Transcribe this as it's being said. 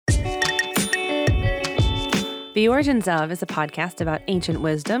The Origins Of is a podcast about ancient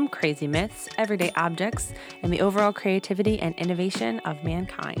wisdom, crazy myths, everyday objects, and the overall creativity and innovation of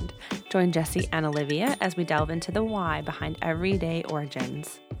mankind. Join Jesse and Olivia as we delve into the why behind everyday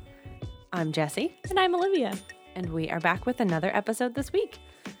origins. I'm Jesse. And I'm Olivia. And we are back with another episode this week.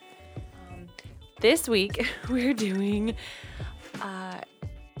 This week, we're doing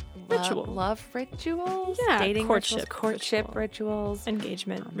Ritual. Love rituals? Yeah, Dating courtship rituals, courtship rituals.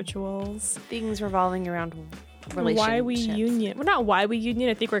 Engagement rituals. Things revolving around relationships. Why we union. Well, not why we union.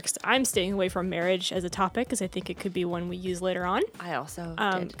 I think I'm staying away from marriage as a topic because I think it could be one we use later on. I also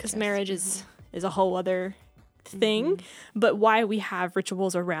because marriage is a whole other thing. But why we have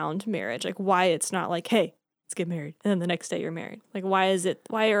rituals around marriage, like why it's not like, hey, let's get married, and then the next day you're married. Like,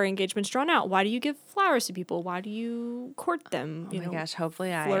 why are engagements drawn out? Why do you give flowers to people? Why do you court them? Oh my gosh,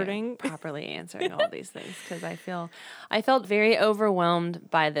 hopefully flirting. I'm properly answering all these things, because I felt very overwhelmed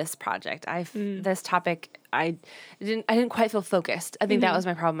by this project. This topic, I didn't quite feel focused. I think that was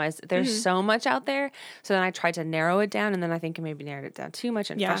my problem. There's so much out there, so then I tried to narrow it down, and then I think I maybe narrowed it down too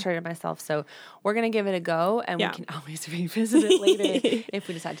much and frustrated myself. So we're gonna give it a go, and we can always revisit it later if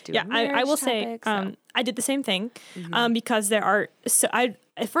we decide to do. I will say, I did the same thing because there are. So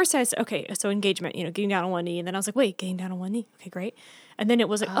at first I said, okay, so engagement, getting down on one knee, and then I was like, wait, getting down on one knee, okay, great. And then it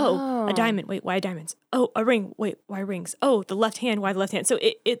was like, oh, a diamond, wait, why diamonds? Oh, a ring, wait, why rings? Oh, the left hand, why the left hand? So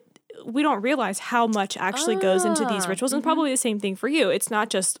we don't realize how much actually goes into these rituals, and probably the same thing for you. It's not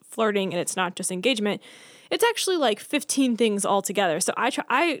just flirting, and it's not just engagement. It's actually like 15 things altogether. So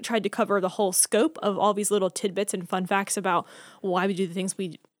I tried to cover the whole scope of all these little tidbits and fun facts about why we do the things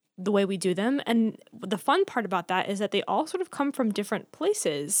the way we do them. And the fun part about that is that they all sort of come from different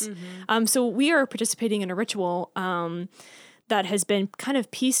places. So we are participating in a ritual that has been kind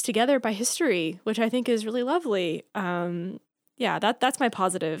of pieced together by history, which I think is really lovely. That's my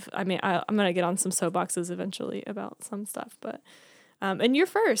positive. I mean, I'm going to get on some soapboxes eventually about some stuff, but and you're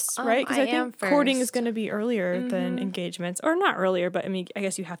first, right? Because I think courting is going to be earlier than engagements, or not earlier, but I mean, I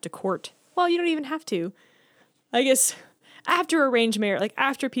guess you have to court. Well, you don't even have to. I guess after arranged marriage, like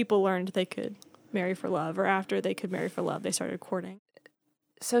after people learned they could marry for love, or after they could marry for love, they started courting.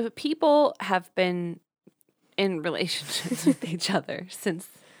 So people have been in relationships with each other since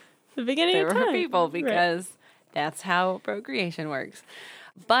the beginning of time. There were people, because that's how procreation works.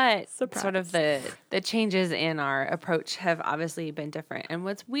 But sort of the changes in our approach have obviously been different. And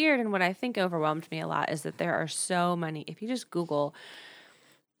what's weird and what I think overwhelmed me a lot is that there are so many. If you just Google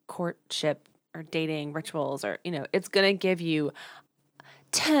courtship or dating rituals, or, it's going to give you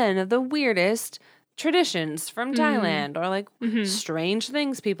 10 of the weirdest traditions from Thailand, or like strange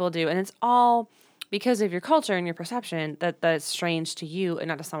things people do. And it's all because of your culture and your perception that's strange to you and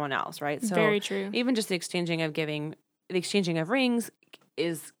not to someone else, right? So very true. Even just the exchanging of rings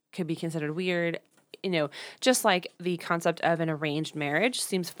could be considered weird. Just like the concept of an arranged marriage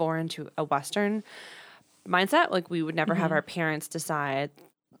seems foreign to a Western mindset. Like, we would never have our parents decide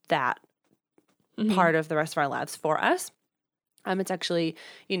that part of the rest of our lives for us. It's actually,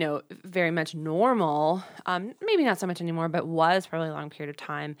 very much normal, maybe not so much anymore, but was for a really long period of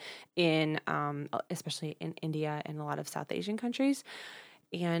time in, especially in India and a lot of South Asian countries.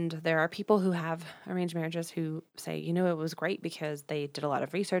 And there are people who have arranged marriages who say, it was great because they did a lot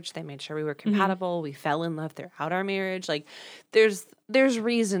of research. They made sure we were compatible. We fell in love throughout our marriage. Like, there's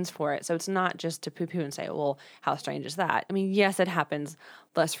reasons for it. So it's not just to poo-poo and say, well, how strange is that? I mean, yes, it happens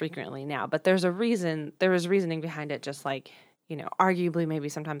less frequently now, but there's a reason. There is reasoning behind it, just like, arguably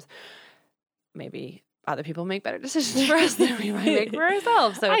maybe other people make better decisions for us than we might make for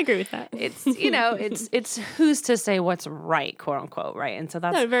ourselves. So I agree with that. It's, it's who's to say what's right, quote unquote, right? And so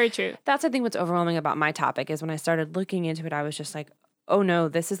that's very true. That's, I think, what's overwhelming about my topic is when I started looking into it, I was just like, oh no,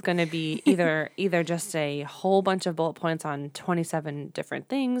 this is going to be either just a whole bunch of bullet points on 27 different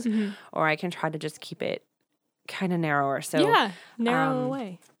things, or I can try to just keep it kind of narrower. So narrow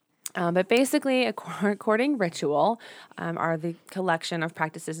away. But basically, a courting ritual are the collection of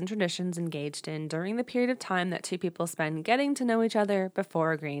practices and traditions engaged in during the period of time that two people spend getting to know each other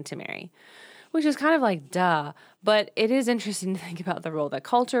before agreeing to marry, which is kind of like, duh. But it is interesting to think about the role that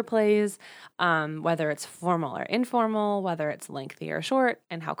culture plays, whether it's formal or informal, whether it's lengthy or short,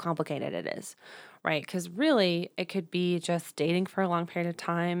 and how complicated it is, right? Because really, it could be just dating for a long period of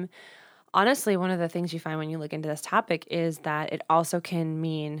time. Honestly, one of the things you find when you look into this topic is that it also can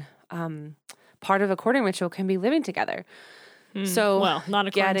mean part of a courting ritual can be living together. So, well, not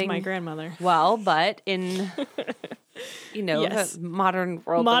according to my grandmother. Well, but in, the modern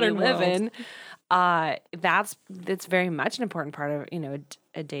world that we live in, That's very much an important part of,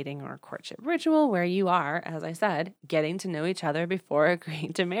 a dating or courtship ritual where you are, as I said, getting to know each other before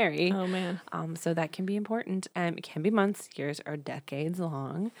agreeing to marry. Oh man. So that can be important. It can be months, years, or decades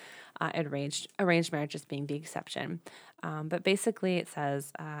long. Arranged marriages being the exception. But basically it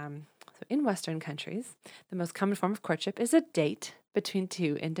says, so in Western countries, the most common form of courtship is a date between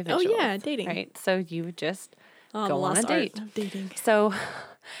two individuals. Oh yeah, dating. Right? So you would just the go on a lost date. art of dating. So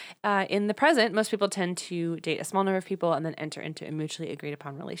in the present, most people tend to date a small number of people and then enter into a mutually agreed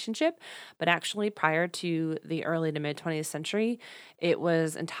upon relationship. But actually, prior to the early to mid 20th century, it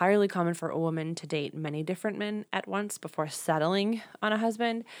was entirely common for a woman to date many different men at once before settling on a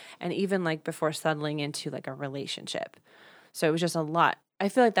husband, and even like before settling into like a relationship. So it was just a lot. I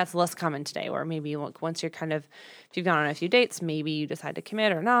feel like that's less common today, where maybe once you're if you've gone on a few dates, maybe you decide to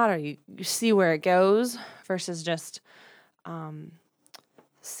commit or not, or you see where it goes versus just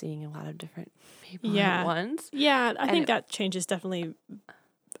seeing a lot of different people at once. Yeah, I think that changes definitely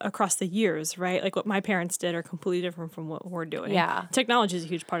across the years, right? Like what my parents did are completely different from what we're doing. Yeah. Technology is a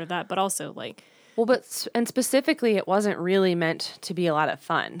huge part of that, but also like... Well, and specifically, it wasn't really meant to be a lot of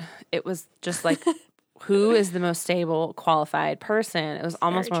fun. It was just like... who is the most stable, qualified person? It was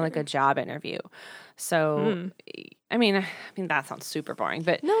almost more like a job interview. So, I mean, that sounds super boring,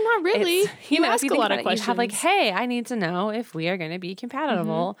 but no, not really. You ask a lot of questions. You have like, hey, I need to know if we are going to be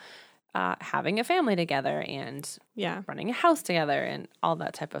compatible, having a family together and running a house together and all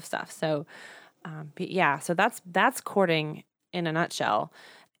that type of stuff. So, so that's courting in a nutshell,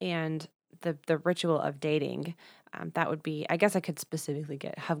 and the ritual of dating. That would be, I guess I could specifically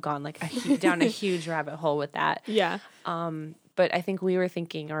have gone like down a huge rabbit hole with that. Yeah. But I think we were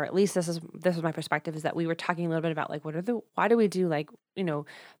thinking, or at least this was my perspective, is that we were talking a little bit about like, why do we do like,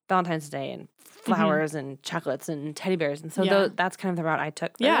 Valentine's Day and flowers and chocolates and teddy bears. And so that's kind of the route I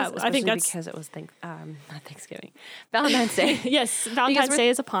took. I think that's because it was not Thanksgiving, Valentine's Day. Yes. Valentine's Day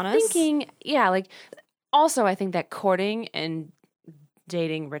is upon us. Thinking, like also I think that courting and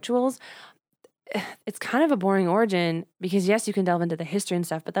dating rituals, it's kind of a boring origin because yes, you can delve into the history and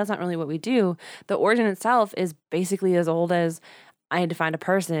stuff, but that's not really what we do. The origin itself is basically as old as I had to find a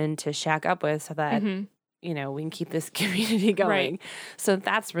person to shack up with so that, we can keep this community going. Right. So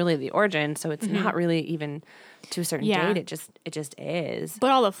that's really the origin. So it's not really even to a certain date. It just is. But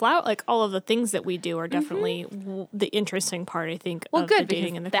all of the things that we do are definitely the interesting part, I think, of the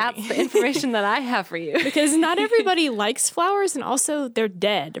dating and the that's the information that I have for you. Because not everybody likes flowers, and also they're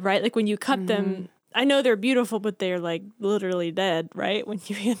dead, right? Like when you cut them, I know they're beautiful, but they're like literally dead, right? When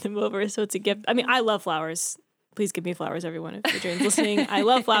you hand them over. So it's a gift. I mean, I love flowers. Please give me flowers, everyone, if Adrian's listening. I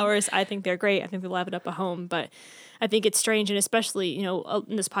love flowers. I think they're great. I think they live it up a home. But I think it's strange, and especially,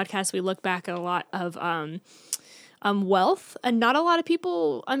 in this podcast, we look back at a lot of wealth, and not a lot of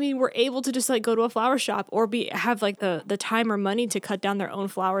people, were able to just like go to a flower shop or have like the time or money to cut down their own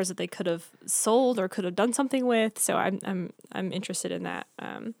flowers that they could have sold or could have done something with. So I'm interested in that.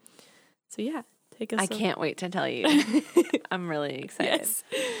 So yeah, take us. I can't wait to tell you. I'm really excited. Yes.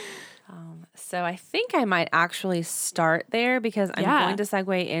 So I think I might actually start there because I'm going to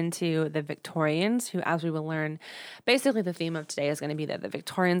segue into the Victorians, who, as we will learn, basically the theme of today is going to be that the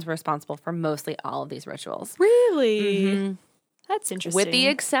Victorians were responsible for mostly all of these rituals. Really? Mm-hmm. That's interesting. With the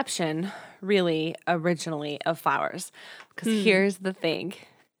exception, really, originally of flowers. Because here's the thing.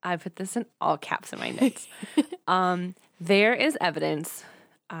 I put this in all caps in my notes. There is evidence,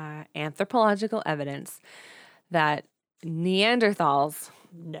 anthropological evidence, that Neanderthals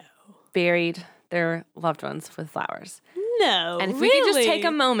buried their loved ones with flowers. No, and if we could just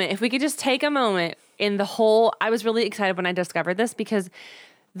take a moment in the whole, I was really excited when I discovered this because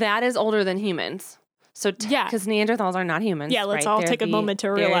that is older than humans. So because Neanderthals are not humans. Yeah, let's all take a moment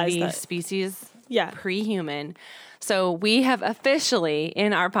to realize that species pre-human. So we have officially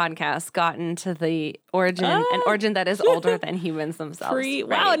in our podcast gotten to the origin, an origin that is older than humans themselves.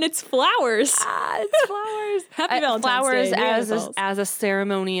 Wow, and it's flowers. It's flowers. Happy Valentine's Day. Flowers as a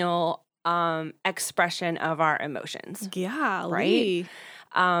ceremonial expression of our emotions. Yeah, right.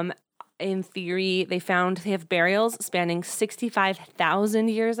 In theory, they have burials spanning 65,000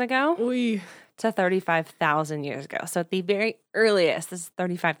 years ago to 35,000 years ago. So at the very earliest, this is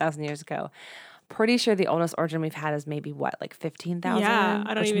 35,000 years ago. Pretty sure the oldest origin we've had is maybe like 15,000. Yeah,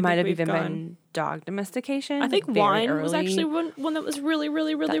 I don't even might think have we've even gone. been dog domestication. I think wine early. was actually one that was really,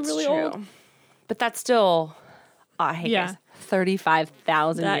 really, really, really old. But that's still, I hate this,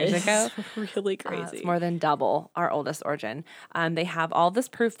 35,000 years ago. Really crazy. It's more than double our oldest origin. They have all this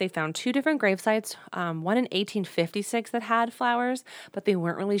proof. They found two different grave sites, one in 1856 that had flowers, but they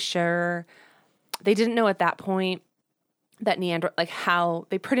weren't really sure. They didn't know at that point that how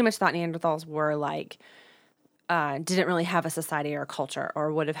they pretty much thought Neanderthals were like, didn't really have a society or a culture,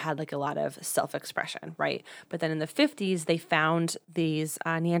 or would have had like a lot of self-expression, right? But then in the 50s, they found these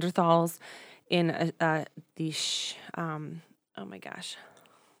Neanderthals in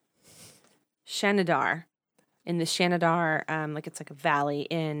Shanidar, in the Shanidar, like it's like a valley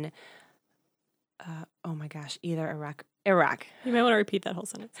in, either Iraq. You might want to repeat that whole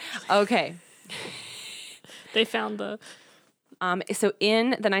sentence. Okay. They found the... So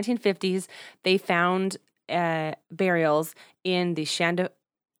in the 1950s, they found burials in the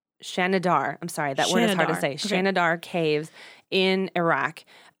Shanidar. I'm sorry, that word is hard to say. Okay. Shanidar caves in Iraq.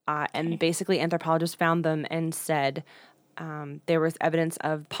 And basically anthropologists found them and said there was evidence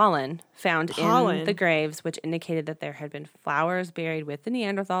of pollen found in the graves, which indicated that there had been flowers buried with the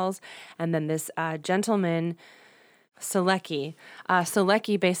Neanderthals. And then this gentleman, Selecki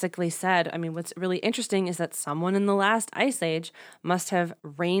basically said, I mean, what's really interesting is that someone in the last ice age must have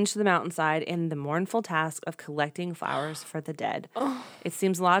ranged the mountainside in the mournful task of collecting flowers for the dead. Oh. It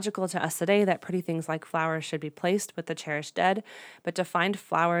seems logical to us today that pretty things like flowers should be placed with the cherished dead, but to find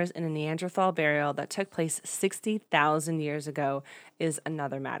flowers in a Neanderthal burial that took place 60,000 years ago is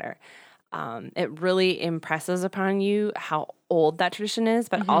another matter. It really impresses upon you how old that tradition is,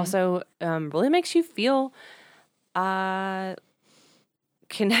 but also really makes you feel connected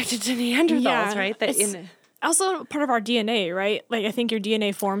to Neanderthals, right? That also part of our DNA, right? Like I think your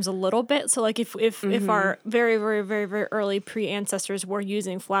DNA forms a little bit. So like if our very, very, very, very early pre-ancestors were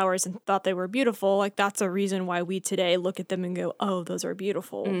using flowers and thought they were beautiful, like that's a reason why we today look at them and go, oh, those are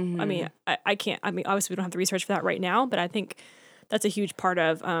beautiful. I mean, I can't, I mean, obviously we don't have the research for that right now, but I think that's a huge part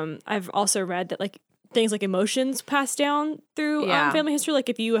of, I've also read that like things like emotions passed down through family history. Like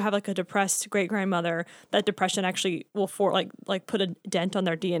if you have like a depressed great grandmother, that depression actually will put a dent on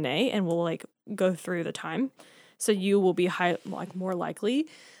their DNA and will like go through the time. So you will be more likely.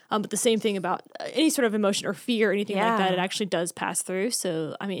 But the same thing about any sort of emotion or fear or anything like that, it actually does pass through.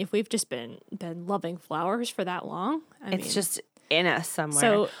 So I mean, if we've just been loving flowers for that long, it's just in us somewhere.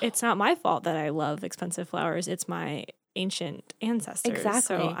 So it's not my fault that I love expensive flowers. It's my ancient ancestors.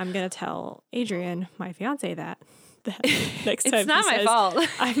 Exactly. So I'm going to tell Adrian, my fiance, that next time. It's not my fault.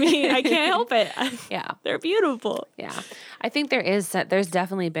 I mean, I can't help it. Yeah. They're beautiful. Yeah. I think there's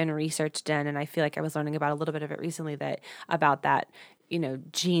definitely been research done, and I feel like I was learning about a little bit of it recently about that,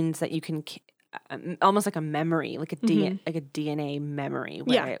 genes that you can almost like a memory, like a DNA memory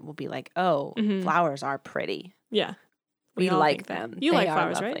where it will be like, oh, flowers are pretty. Yeah. We like them. You like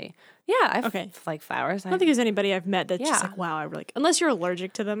flowers, lovely. right? Yeah, I like flowers. I don't think there's anybody I've met that's just like, wow, I really... Unless you're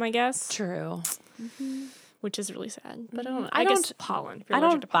allergic to them, I guess. True. Which is really sad. But I don't guess pollen. I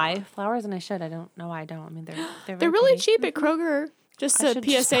don't buy flowers, and I should. I don't know why I don't. I mean, they're really cheap at Kroger. Just a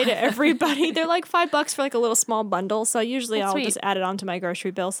PSA to everybody. They're like $5 for like a little small bundle. So usually I'll just add it onto my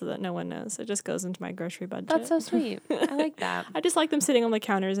grocery bill so that no one knows. It just goes into my grocery budget. That's so sweet. I like that. I just like them sitting on the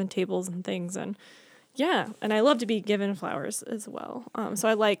counters and tables and things, and and I love to be given flowers as well. So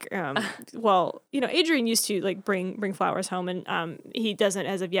I like, Adrian used to like bring flowers home, and he doesn't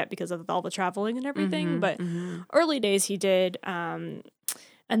as of yet because of all the traveling and everything. But early days he did. And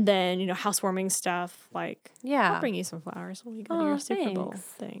then housewarming stuff. Like, I'll bring you some flowers when we go to your Super Bowl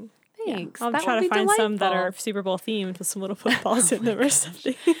thing. Thanks. Yeah. I'll try to find some that are Super Bowl themed with some little footballs in them or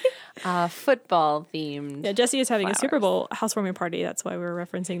something. Football themed. Yeah, Jessie is having a Super Bowl housewarming party. That's why we're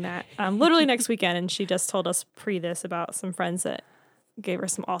referencing that. Literally next weekend, and she just told us this about some friends that gave her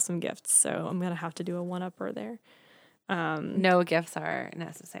some awesome gifts. So I'm gonna have to do a one-upper there. No gifts are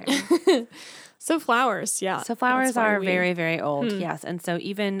necessary. So flowers, yeah. So flowers are very, very old, yes. And so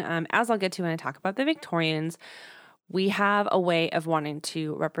even as I'll get to when I talk about the Victorians, we have a way of wanting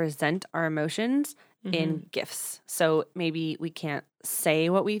to represent our emotions in gifts. So maybe we can't say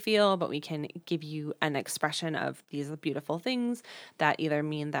what we feel, but we can give you an expression of these beautiful things that either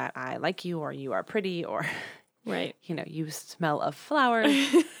mean that I like you, or you are pretty, or right, you smell of flowers,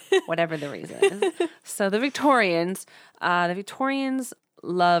 whatever the reason is. So the Victorians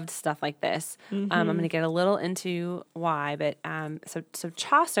loved stuff like this. I'm going to get a little into why, but so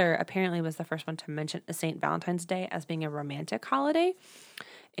Chaucer apparently was the first one to mention St. Valentine's Day as being a romantic holiday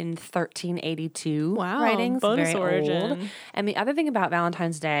in 1382. Wow, writings, bonus very origin. old. And the other thing about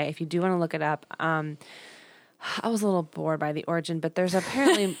Valentine's Day, if you do want to look it up, I was a little bored by the origin, but there's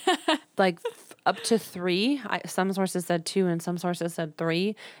apparently like up to 3. Some sources said 2, and some sources said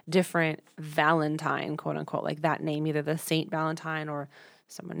 3 different Valentine, quote unquote, like that name, either the Saint Valentine or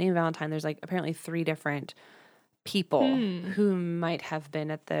someone named Valentine. There's like apparently 3 different people who might have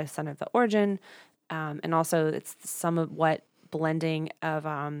been at the center of the origin. And also it's some of what blending of,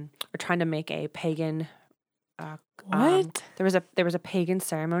 or trying to make a pagan What? There was a pagan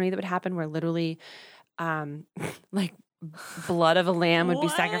ceremony that would happen where literally, like blood of a lamb would be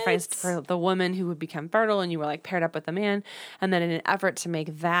sacrificed for the woman who would become fertile, and you were like paired up with the man. And then in an effort to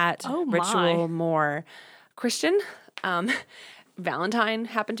make that ritual more Christian, Valentine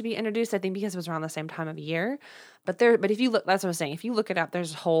happened to be introduced, I think because it was around the same time of year. But if you look, that's what I was saying. If you look it up,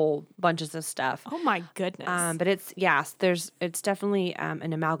 there's whole bunches of stuff. Oh my goodness. But it's definitely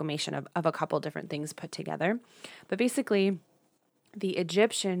an amalgamation of a couple different things put together. But basically, the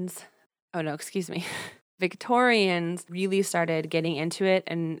Egyptians, Victorians really started getting into it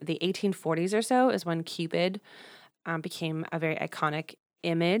in the 1840s or so is when Cupid became a very iconic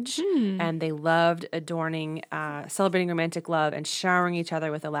image, and they loved adorning, celebrating romantic love and showering each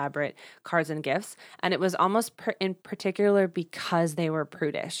other with elaborate cards and gifts. And it was almost in particular because they were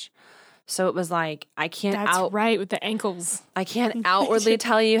prudish. So it was like, That's right, with the ankles. I can't outwardly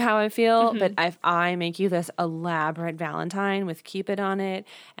tell you how I feel, but if I make you this elaborate Valentine with Cupid on it,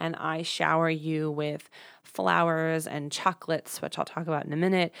 and I shower you with flowers and chocolates, which I'll talk about in a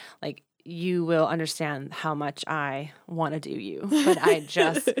minute, like, you will understand how much I want to do you, but I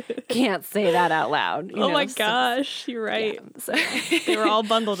just can't say that out loud. My gosh, you're right. Yeah, so. They were all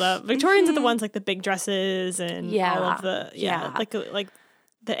bundled up. Victorians are the ones like the big dresses and all of the like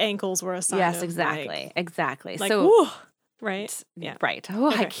the ankles were a sign. Yes, of exactly. Like, so. Woo, right? Yeah. Right. Oh,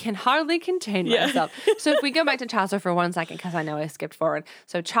 okay. I can hardly contain myself. So if we go back to Chaucer for 1 second, because I know I skipped forward.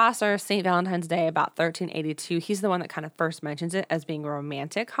 So Chaucer, St. Valentine's Day, about 1382, he's the one that kind of first mentions it as being a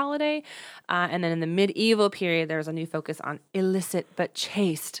romantic holiday. And then in the medieval period, there was a new focus on illicit but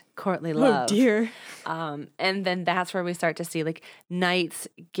chaste courtly love. Oh, dear. And then that's where we start to see like knights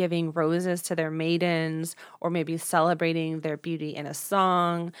giving roses to their maidens or maybe celebrating their beauty in a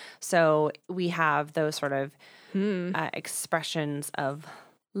song. So we have those sort of expressions of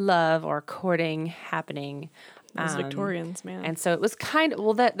love or courting happening. Those Victorians, man. And so it was kind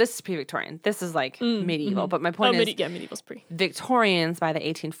of, this is pre-Victorian. This is like medieval. But my point is, medieval's pre. Victorians by the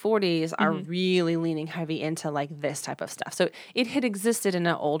 1840s are really leaning heavy into like this type of stuff. So it had existed in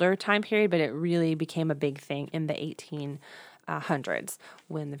an older time period, but it really became a big thing in the 1800s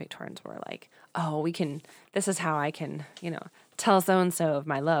when the Victorians were like, oh, this is how I can, tell so-and-so of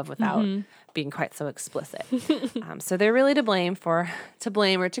my love without being quite so explicit. So they're really to blame or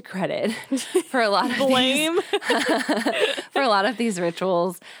to credit for a lot of for a lot of these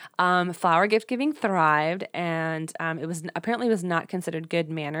rituals. Flower gift giving thrived, and it was not considered good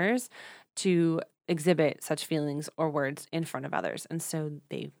manners to exhibit such feelings or words in front of others. And so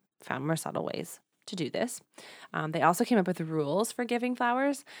they found more subtle ways to do this. They also came up with rules for giving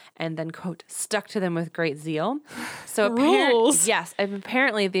flowers and then, quote, stuck to them with great zeal. So rules. Yes.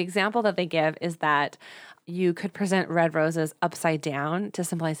 Apparently the example that they give is that you could present red roses upside down to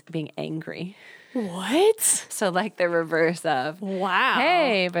symbolize being angry. What? So like the reverse of, wow.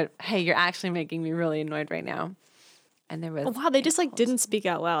 Hey, you're actually making me really annoyed right now. And there was they just like didn't speak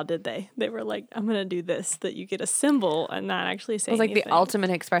out loud, did they? They were like, I'm gonna do this, that you get a symbol and not actually say anything. It was like the ultimate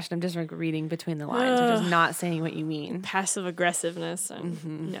expression of just like reading between the lines or just not saying what you mean. Passive aggressiveness.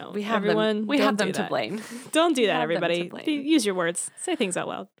 And no. We have them to blame. Don't do that, everybody. Use your words. Say things out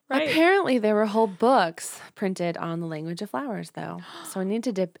loud. Right? Apparently there were whole books printed on the language of flowers though. So I need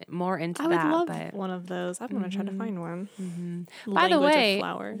to dip more into that. I would love one of those. I'm gonna try to find one. By the way,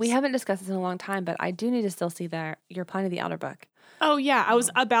 we haven't discussed this in a long time, but I do need to still see your Pliny the Elder book. Oh yeah, I was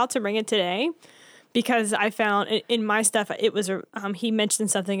about to bring it today because I found in my stuff it was he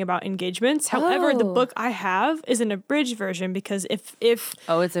mentioned something about engagements. However, the book I have is an abridged version because if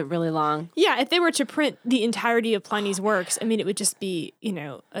is it really long? Yeah, if they were to print the entirety of Pliny's works, I mean, it would just be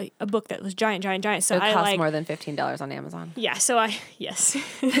a book that was giant. So it costs more than $15 on Amazon. Yeah, so I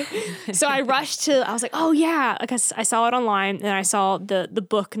rushed to. I was like, oh yeah, because I saw it online and I saw the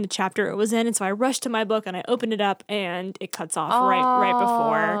book and the chapter it was in, and so I rushed to my book and I opened it up and it cuts off right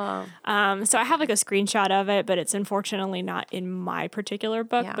before. So I have like a screenshot of it, but it's unfortunately not in my particular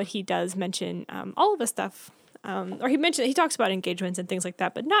book. Yeah. But he does mention all of the stuff. Or he talks about engagements and things like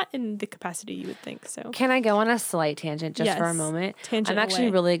that, but not in the capacity you would think. So can I go on a slight tangent just for a moment? I'm actually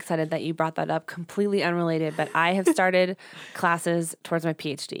really excited that you brought that up, completely unrelated, but I have started classes towards my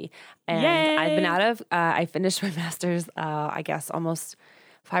PhD. And Yay! I've been I finished my master's, I guess almost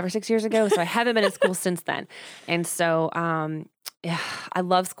 5 or 6 years ago. So I haven't been at school since then. And so, I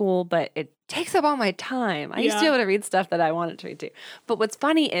love school, but it takes up all my time. I used to be able to read stuff that I wanted to read too. But what's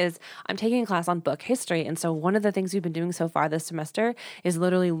funny is I'm taking a class on book history. And so one of the things we've been doing so far this semester is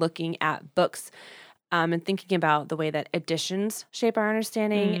literally looking at books and thinking about the way that editions shape our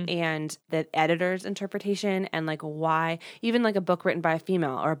understanding and the editor's interpretation and like why even like a book written by a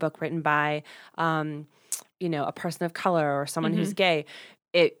female or a book written by, a person of color or someone who's gay,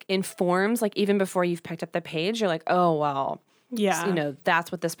 it informs, like, even before you've picked up the page, you're like, oh, well, Yeah. that's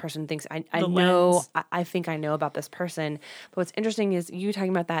what this person thinks. I The know, lens. I think I know about this person. But what's interesting is you talking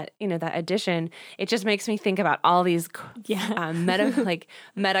about that, that addition, it just makes me think about all these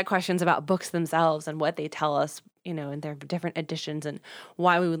meta questions about books themselves and what they tell us, and their different editions and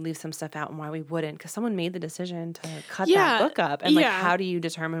why we would leave some stuff out and why we wouldn't. Because someone made the decision to cut that book up. And how do you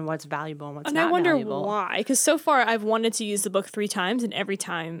determine what's valuable and what's not valuable? And I wonder why. Because so far I've wanted to use the book 3 times, and every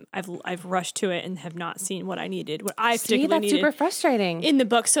time I've rushed to it and have not seen what I needed, what I particularly needed. Super frustrating in the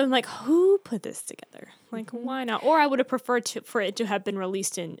book. So I'm like, who put this together? Like, why not? Or I would have preferred for it to have been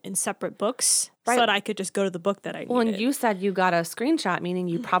released in separate books so that I could just go to the book that I needed. Well, and you said you got a screenshot, meaning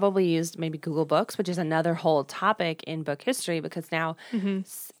you probably used maybe Google Books, which is another whole topic in book history, because now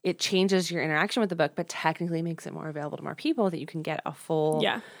it changes your interaction with the book, but technically makes it more available to more people, that you can get a full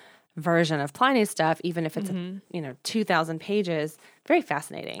version of Pliny's stuff, even if it's 2,000 pages. Very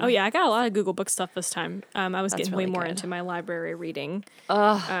fascinating. Oh yeah, I got a lot of Google Book stuff this time. I was getting really way more good. into my library reading.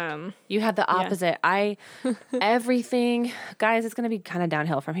 You had the opposite. Everything, guys, it's going to be kind of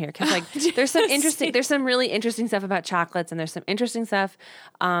downhill from here, because like there's some really interesting stuff about chocolates, and there's some interesting stuff.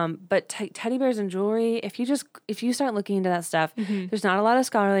 But teddy bears and jewelry, if you start looking into that stuff, there's not a lot of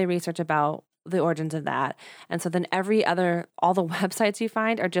scholarly research about the origins of that. And so then all the websites you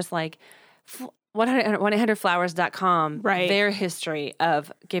find are just like 1-800-flowers.com, their history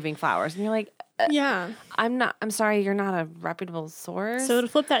of giving flowers. And you're like, I'm sorry, you're not a reputable source. So to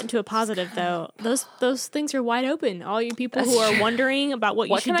flip that into a positive, though, those things are wide open. All you people who are wondering about what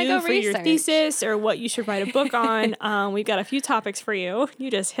you should do for your thesis or what you should write a book on, we've got a few topics for you. You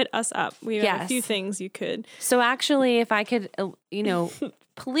just hit us up. We have a few things you could. So actually, if I could,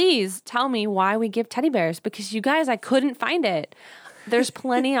 please tell me why we give teddy bears, because you guys, I couldn't find it. There's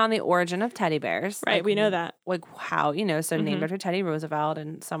plenty on the origin of teddy bears. Right, we know that. Like how, so named after Teddy Roosevelt,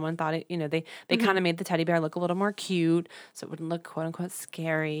 and someone thought it, they kind of made the teddy bear look a little more cute, so it wouldn't look quote unquote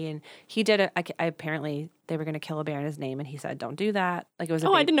scary. And he did it. Apparently they were going to kill a bear in his name, and he said, don't do that. Like it was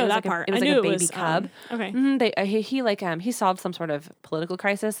I didn't know that part. It was I like knew a baby it was, cub. Okay. He solved some sort of political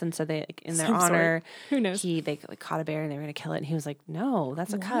crisis, and so they, in their honor, who knows? They caught a bear and they were going to kill it, and he was like, no,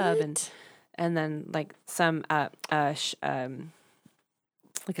 that's a cub. And then like some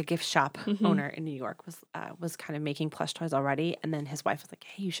like a gift shop owner in New York was kind of making plush toys already, and then his wife was like,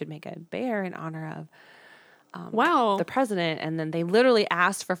 hey, you should make a bear in honor of the president. And then they literally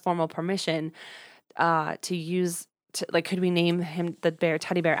asked for formal permission could we name him the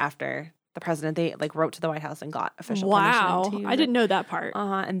teddy bear after the president. They wrote to the White House and got official permission to use I didn't know that part.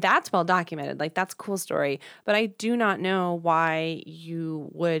 And that's well documented. Like, that's a cool story, but I do not know why you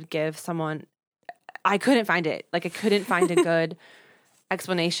would give someone, I couldn't find it. Like, I couldn't find a good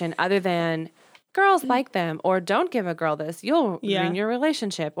explanation other than girls like them, or don't give a girl this, you'll ruin your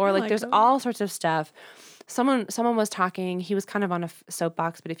relationship, or there's all sorts of stuff. Someone was talking, he was kind of on a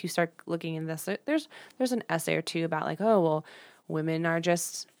soapbox, but if you start looking in this, there's an essay or two about women are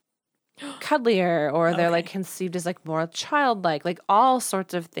just cuddlier, or they're conceived as more childlike, all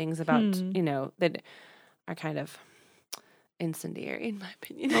sorts of things about that are kind of incendiary, in my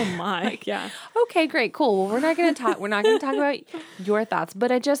opinion. Oh my, yeah. Okay, great, cool. Well, we're not going to talk about your thoughts,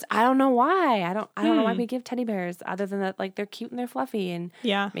 but I don't know why. I don't know why we give teddy bears, other than that they're cute and they're fluffy, and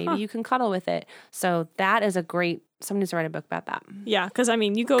maybe you can cuddle with it. So that is a great. Someone needs to write a book about that. Yeah, because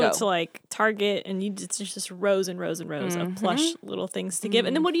you go to Target and it's just rows and rows and rows of plush little things to give,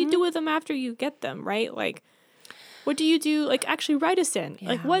 and then what do you do with them after you get them? Right, what do you do? Actually write us in.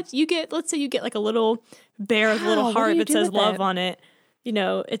 Yeah. What you get, let's say you get a little bear with a little heart that says love on it.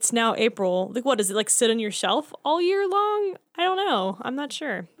 It's now April. What is it, sit on your shelf all year long? I don't know. I'm not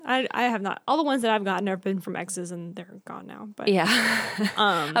sure. I have not. All the ones that I've gotten have been from exes, and they're gone now. But yeah.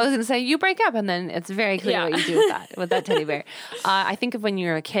 I was going to say, you break up and then it's very clear what you do with that teddy bear. I think of when you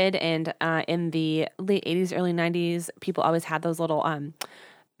were a kid, and in the late 80s, early 90s, people always had those little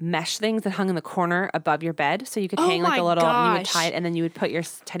mesh things that hung in the corner above your bed, so you could hang a little, and you would tie it, and then you would put your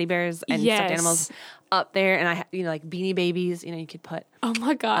teddy bears and stuffed animals up there, and Beanie Babies, you could put. Oh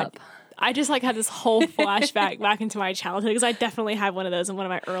my God. Up. I just had this whole flashback back into my childhood, because I definitely had one of those in one of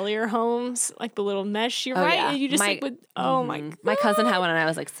my earlier homes, the little mesh. You're right. Yeah. You just would. Oh my God. My cousin had one, and I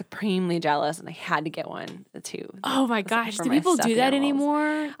was supremely jealous, and I had to get one too. Oh my gosh. Do people do that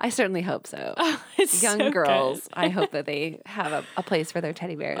anymore? I certainly hope so. Oh, it's young so girls. Good. I hope that they have a place for their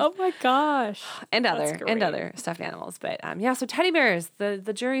teddy bears. Oh my gosh. And other stuffed animals. But so teddy bears.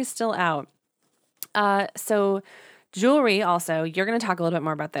 The jury's still out. So jewelry also, you're going to talk a little bit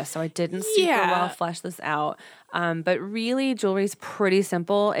more about this, so I didn't super well flesh this out. But really, jewelry's pretty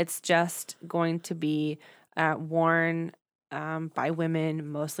simple. It's just going to be worn by women,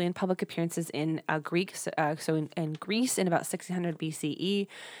 mostly in public appearances in Greek. So in Greece in about 1600 BCE,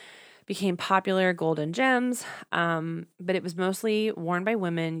 became popular, golden gems, but it was mostly worn by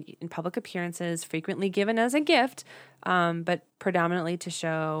women in public appearances, frequently given as a gift, but predominantly to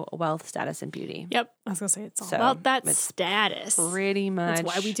show wealth, status, and beauty. Yep. I was going to say, it's all about that status. Pretty much.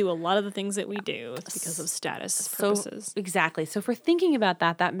 That's why we do a lot of the things that we do. It's because of status purposes. Exactly. So if we're thinking about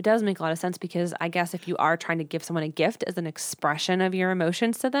that, that does make a lot of sense, because I guess if you are trying to give someone a gift as an expression of your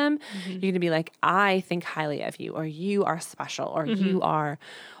emotions to them, you're going to be like, I think highly of you, or you are special, or you are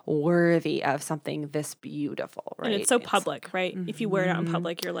worthy of something this beautiful, right? And it's so public, right? If you wear it out in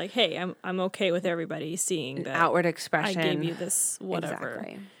public, you're like, hey, I'm okay with everybody seeing that. Outward expression. I gave you this whatever.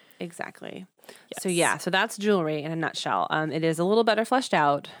 Exactly. Yes. So that's jewelry in a nutshell. It is a little better fleshed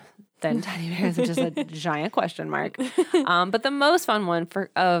out than teddy bears, which is a giant question mark. But the most fun one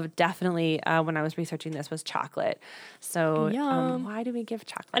definitely when I was researching this was chocolate. So why do we give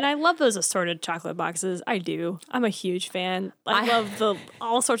chocolate? And I love those assorted chocolate boxes. I do. I'm a huge fan. I love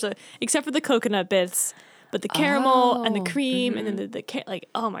all sorts of, except for the coconut bits, but the caramel and the cream and then the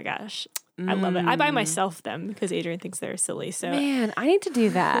oh my gosh. I love it. I buy myself them because Adrian thinks they're silly. So man, I need to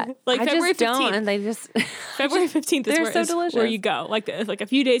do that. Like I February 15th, don't, and they just February 15th is, they're so delicious. Where you go. Like a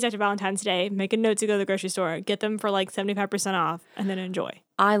few days after Valentine's Day, make a note to go to the grocery store, get them for like 75% off, and then enjoy.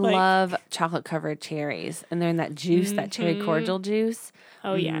 I love chocolate covered cherries, and they're in that juice, that cherry cordial juice.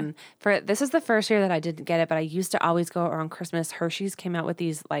 Oh yeah. This is the first year that I didn't get it, but I used to always go around Christmas. Hershey's came out with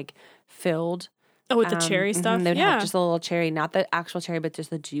these like filled. Oh, with the cherry stuff? They'd have just a little cherry, not the actual cherry, but just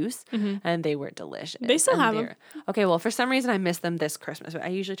the juice. And they were delicious. They still have them. Okay, well, for some reason, I missed them this Christmas. But I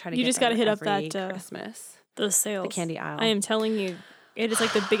usually try to get them gotta hit up every that Christmas. The sales. The candy aisle. I am telling you, it is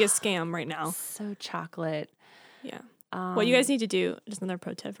like the biggest scam right now. So chocolate. Yeah. What you guys need to do, just another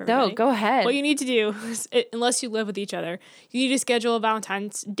pro tip for everybody. No, go ahead. What you need to do, is, unless you live with each other, you need to schedule a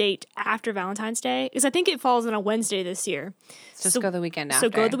Valentine's date after Valentine's Day. Because I think it falls on a Wednesday this year. So go the weekend after. So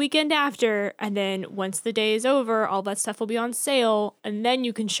go the weekend after, and then once the day is over, all that stuff will be on sale, and then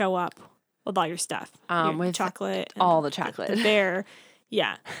you can show up with all your stuff. With chocolate. All the chocolate. The bear.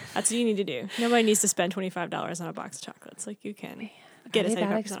 Yeah, that's what you need to do. Nobody needs to spend $25 on a box of chocolates. Like, you can get it. Is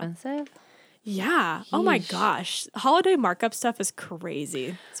that expensive? Yeah. Oh my gosh. Holiday markup stuff is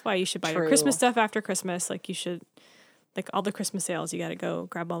crazy. That's why you should buy your Christmas stuff after Christmas. Like, you should, like, all the Christmas sales, you got to go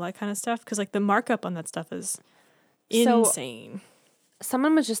grab all that kind of stuff. Because, like, the markup on that stuff is insane.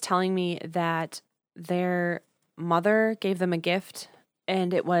 Someone was just telling me that their mother gave them a gift,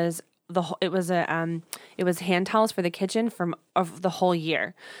 and it was hand towels for the kitchen of the whole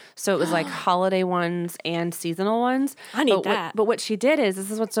year. So it was like holiday ones and seasonal ones. I need that. But what she did is,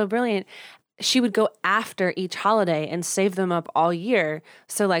 this is what's so brilliant, she would go after each holiday and save them up all year.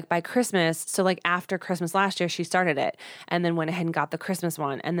 So like by Christmas, so like after Christmas last year, she started it and then went ahead and got the Christmas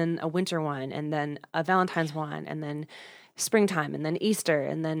one, and then a winter one, and then a Valentine's one, and then springtime, and then Easter,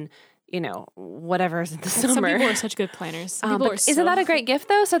 and then, you know, whatever's in the summer. Some people are such good planners. Isn't that a great gift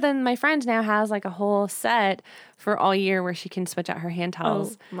though? So then my friend now has like a whole set for all year where she can switch out her hand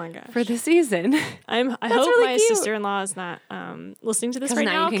towels for the season. I hope really my cute. sister-in-law is not listening to this right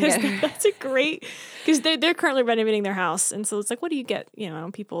now now, because that's a great, because they're currently renovating their house, and so it's like, what do you get? You know,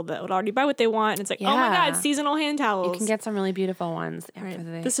 people that would already buy what they want, and it's like, oh my God, seasonal hand towels. You can get some really beautiful ones. Right.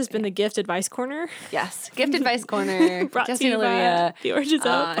 This has been the Gift Advice Corner. Yes, Gift Advice Corner. Brought to you by the Oranges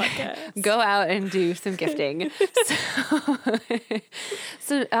Out podcast. Go out and do some gifting.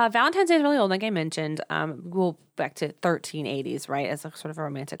 So Valentine's Day is really old, like I mentioned. We'll back to 1380s, right, as a sort of a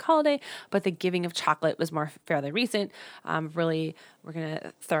romantic holiday, but the giving of chocolate was more fairly recent. Really, we're going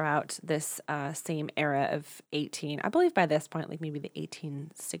to throw out this same era of I believe by this point, like maybe the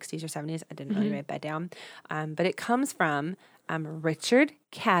 1860s or 70s. I didn't really write that down. But it comes from Richard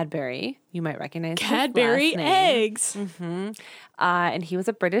Cadbury. You might recognize Cadbury his last name. eggs. And he was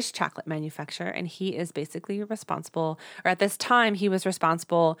a British chocolate manufacturer, and he is basically responsible, or at this time, he was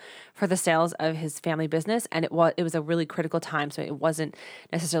responsible for the sales of his family business, and it was a really critical time, so it wasn't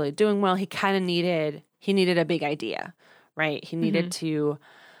necessarily doing well. He kind of needed a big idea, right? He needed to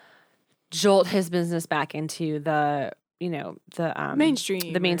jolt his business back into the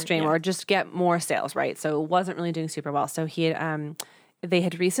mainstream, or just get more sales, right? So it wasn't really doing super well. So they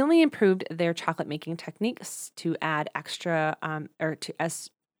had recently improved their chocolate making techniques to add extra,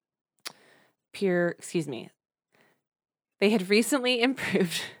 They had recently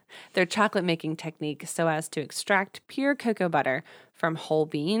improved their chocolate making technique so as to extract pure cocoa butter from whole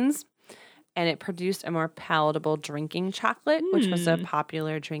beans, and it produced a more palatable drinking chocolate, which was a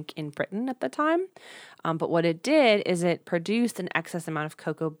popular drink in Britain at the time. But what it did is it produced an excess amount of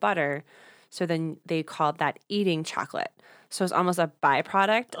cocoa butter, So then they called that eating chocolate. So it's almost a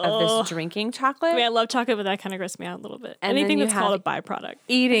byproduct of this drinking chocolate. I mean, I love chocolate, but that kind of grosses me out a little bit. And anything then that's called a byproduct.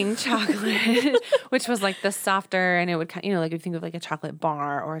 Eating chocolate, which was like the softer, and it would kind, like if you think of like a chocolate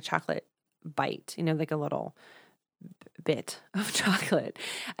bar or a chocolate bite, like a little bit of chocolate.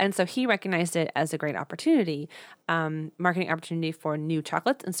 And so he recognized it as a great opportunity, marketing opportunity for new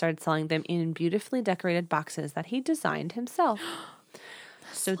chocolates, and started selling them in beautifully decorated boxes that he designed himself.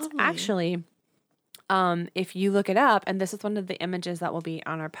 So it's actually, if you look it up, and this is one of the images that will be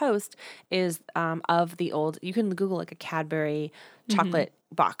on our post, is of the old, you can Google like a Cadbury chocolate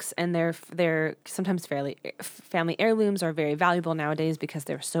box, and they're sometimes family heirlooms, are very valuable nowadays because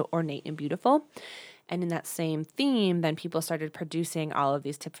they're so ornate and beautiful. And in that same theme, then people started producing all of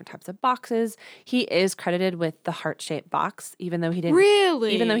these different types of boxes. He is credited with the heart-shaped box, even though he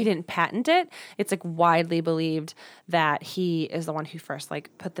didn't patent it. It's like widely believed that he is the one who first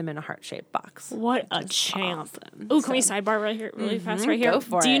like put them in a heart-shaped box. What a champ! Awesome. Oh, can we sidebar right here, really fast, right here? Go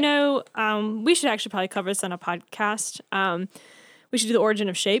for it. Do you know? We should actually probably cover this on a podcast. We should do the origin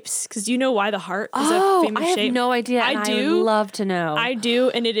of shapes, because do you know why the heart is a famous shape? I have no idea. I would love to know. I do,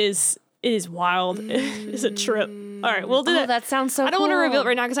 and it is wild. It's a trip. All right, we'll do that. That sounds so cool. I don't want to reveal it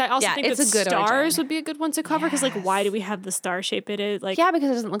right now, because I also think that it's a good stars origin. would be a good one to cover, because like, why do we have the star shape it is? Like, because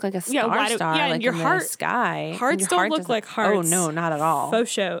it doesn't look like a star like and your in heart, the sky. Hearts don't look like hearts. Oh, no, not at all. Faux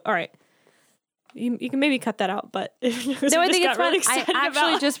show. All right. You can maybe cut that out, but no, I think it's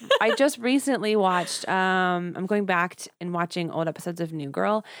fun. I just recently watched. I'm going back and watching old episodes of New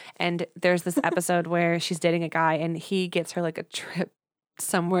Girl, and there's this episode where she's dating a guy, and he gets her like a trip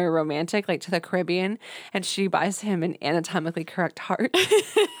somewhere romantic, like to the Caribbean, and she buys him an anatomically correct heart,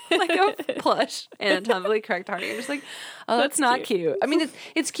 like a plush anatomically correct heart. You're just like, oh, that's not cute. I mean,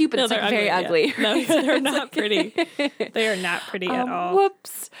 it's cute, but it's like very ugly. No, they're not pretty. They are not pretty at all.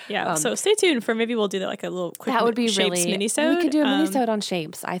 Whoops. Yeah. So stay tuned for, maybe we'll do that like a little quick. That would be shapes minisode. We could do a minisode on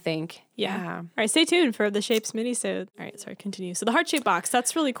shapes, I think. Yeah. All right, stay tuned for the shapes minisode. All right, sorry, continue. So the heart-shaped box,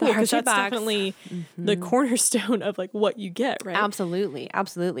 that's really cool, because that's definitely the cornerstone of like what you get, right? Absolutely.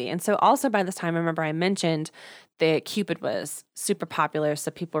 And so also by this time, I remember I mentioned that Cupid was super popular, so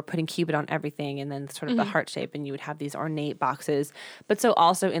people were putting Cupid on everything, and then sort of the heart shape, and you would have these ornate boxes. But so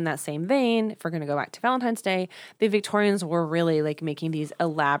also in that same vein, if we're going to go back to Valentine's Day, the Victorians were really like making these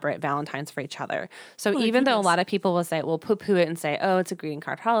elaborate Valentines for each other. So even though a lot of people will say, well, poo-poo it and say, oh, it's a greeting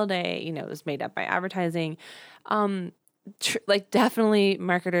card holiday, it was made up by advertising. Like definitely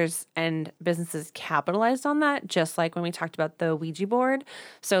marketers and businesses capitalized on that, just like when we talked about the Ouija board.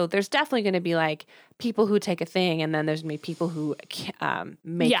 So there's definitely going to be like people who take a thing, and then there's going to be people who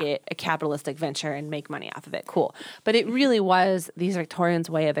make it a capitalistic venture and make money off of it. Cool. But it really was these Victorians'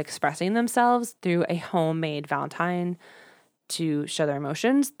 way of expressing themselves through a homemade Valentine to show their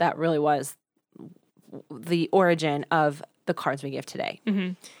emotions. That really was the origin of the cards we give today.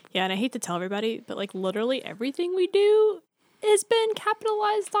 Mm-hmm. Yeah, and I hate to tell everybody, but like literally everything we do has been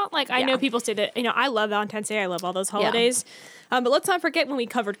capitalized on. Like I know people say that, I love Valentine's Day, I love all those holidays. But let's not forget when we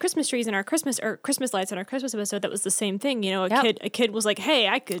covered Christmas trees in our Christmas lights in our Christmas episode, that was the same thing. A kid was like, hey,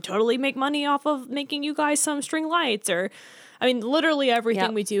 I could totally make money off of making you guys some string lights, or literally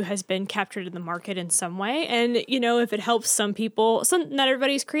everything we do has been captured in the market in some way. And, if it helps some people, not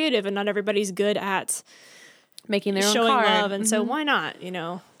everybody's creative and not everybody's good at making their own showing card. love, and so why not?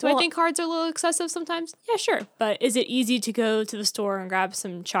 Do I think cards are a little excessive sometimes? Yeah, sure. But is it easy to go to the store and grab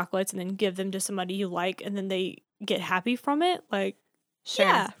some chocolates and then give them to somebody you like, and then they get happy from it? Like, sure,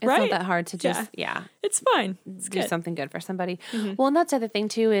 yeah, it's not that hard to just it's fine. It's do good. something good for somebody. Well, and that's the other thing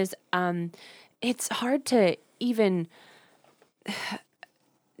too is it's hard to even.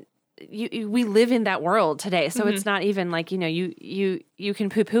 We live in that world today, so it's not even like you can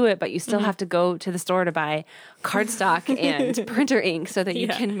poo-poo it, but you still have to go to the store to buy cardstock and printer ink so that you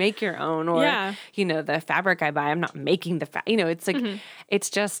can make your own. Or the fabric I buy, I'm not making the it's like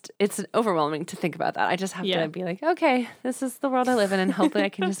it's overwhelming to think about that. I just have to be like, okay, this is the world I live in, and hopefully I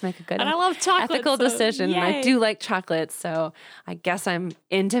can just make a good and I love chocolate, ethical decision. And I do like chocolate, so I guess I'm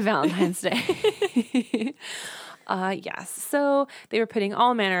into Valentine's Day. Yes. So they were putting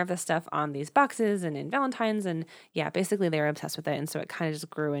all manner of this stuff on these boxes and in Valentines, and basically they were obsessed with it. And so it kind of just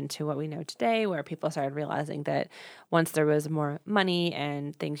grew into what we know today, where people started realizing that once there was more money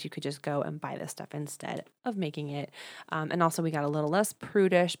and things, you could just go and buy this stuff instead of making it. And also we got a little less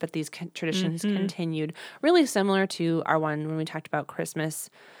prudish, but these traditions continued, really similar to our one when we talked about Christmas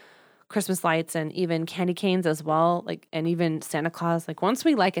lights and even candy canes as well, like, and even Santa Claus. Like once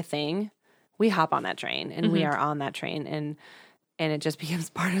we like a thing, we hop on that train, and we are on that train. And and it just becomes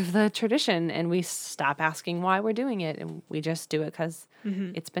part of the tradition, and we stop asking why we're doing it, and we just do it because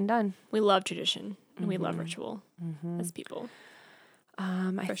it's been done. We love tradition and we love ritual as people.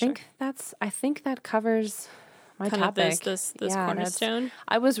 I think that covers my kind topic. Of this cornerstone.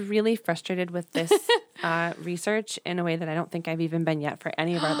 I was really frustrated with this research in a way that I don't think I've even been yet for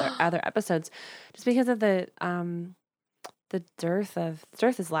any of our other episodes, just because of the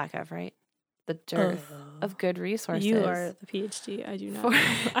dearth is lack of, right? The dearth of good resources. You are the PhD. I do not.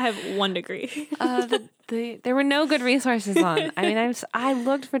 I have 1 degree. There were no good resources on. I mean, I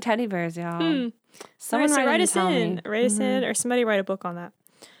looked for teddy bears, y'all. Someone write us in. Write us in, or somebody write a book on that.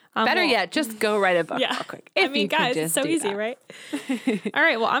 Better yet, just go write a book real quick. I mean, guys, it's so easy, right? All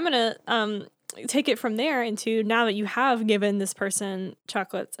right. Well, I'm gonna take it from there into, now that you have given this person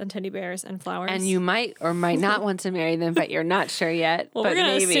chocolates and teddy bears and flowers, and you might or might not want to marry them, but you're not sure yet. Well, but we're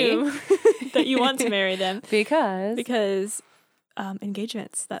gonna maybe assume that you want to marry them because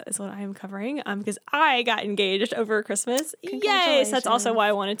engagements. That is what I am covering. Because I got engaged over Christmas. Yay! So that's also why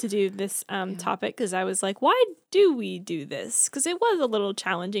I wanted to do this topic, because I was like, why do we do this? Because it was a little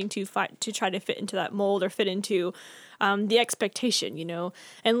challenging to try to fit into that mold or fit into the expectation, you know.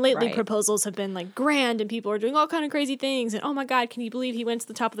 And lately proposals have been like grand, and people are doing all kind of crazy things. And oh my God, can you believe he went to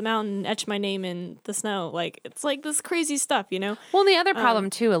the top of the mountain and etched my name in the snow? Like, it's like this crazy stuff, you know. Well, the other problem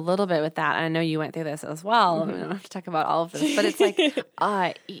too, a little bit with that, and I know you went through this as well. I don't have to talk about all of this, but it's like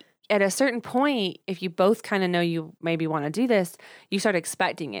at a certain point, if you both kind of know you maybe want to do this, you start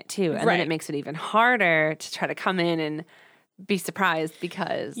expecting it too, and then it makes it even harder to try to come in and be surprised,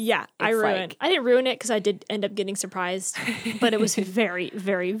 because I didn't ruin it, because I did end up getting surprised, but it was very,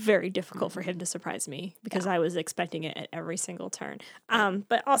 very, very difficult for him to surprise me, because I was expecting it at every single turn.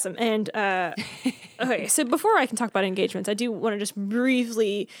 But awesome. And okay, so before I can talk about engagements, I do want to just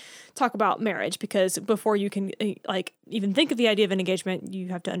briefly talk about marriage, because before you can like even think of the idea of an engagement, you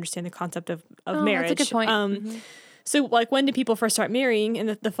have to understand the concept of marriage. That's a good point. So, like, when do people first start marrying? And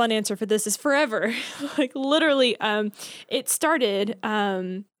the fun answer for this is forever. Like, literally, it started,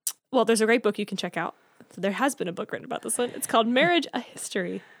 well, there's a great book you can check out. So there has been a book written about this one. It's called Marriage, A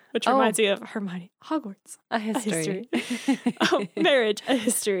History, which reminds me of Hermione Hogwarts. A History. Marriage, A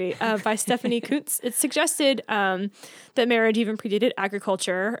History by Stephanie Kuntz. It suggested that marriage even predated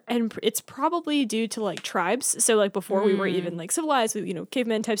agriculture, and it's probably due to like tribes. So like before we were even like civilized with, you know,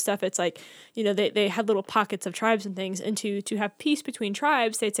 caveman type stuff, it's like, you know, they had little pockets of tribes and things, and to have peace between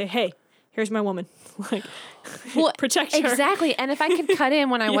tribes, they'd say, hey, here's my woman. Like, protect her. Exactly. And if I could cut in,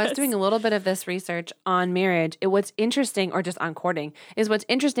 when I was doing a little bit of this research on marriage, what's interesting, or just on courting, what's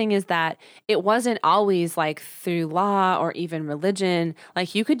interesting is that it wasn't always like through law or even religion.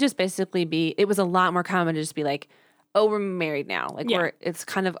 Like, you could just basically it was a lot more common to just be like, oh, we're married now. Like, it's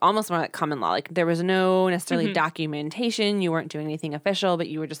kind of almost more like common law. Like, there was no necessarily documentation. You weren't doing anything official, but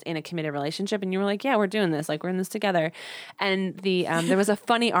you were just in a committed relationship, and you were like, yeah, we're doing this. Like, we're in this together. And there was a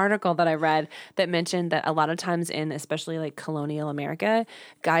funny article that I read that mentioned that a lot of times in especially like colonial America,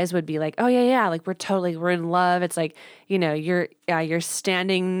 guys would be like, oh yeah, like we're in love. It's like, you know, you're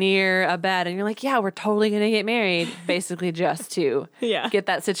standing near a bed and you're like, yeah, we're totally going to get married, basically just to get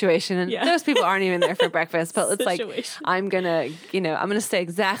that situation. And those people aren't even there for breakfast, but it's like, I'm going to say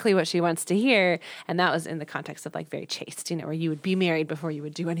exactly what she wants to hear. And that was in the context of like very chaste, you know, where you would be married before you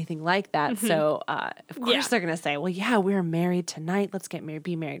would do anything like that. So of course they're going to say, well, yeah, we're married tonight. Let's get married,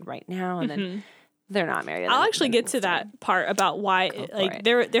 be married right now. And then they're not married. I'll actually get to that part about why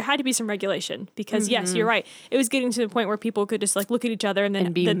there had to be some regulation, because yes, you're right. It was getting to the point where people could just like look at each other and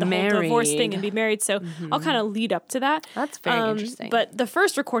then the whole divorce thing and be married. So I'll kind of lead up to that. That's very interesting. But the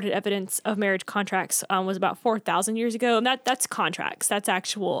first recorded evidence of marriage contracts was about 4,000 years ago, and that's contracts. That's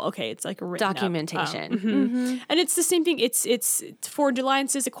actual. Okay, it's like written documentation. And it's the same thing. It's forged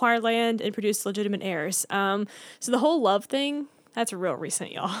alliances, acquire land, and produce legitimate heirs. So the whole love thing, that's real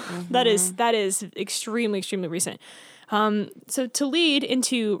recent, y'all. That is extremely, extremely recent. So to lead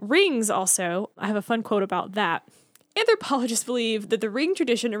into rings also, I have a fun quote about that. Anthropologists believe that the ring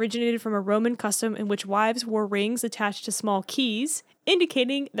tradition originated from a Roman custom in which wives wore rings attached to small keys,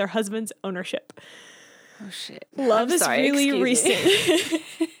 indicating their husband's ownership. Oh, shit. Love is really recent.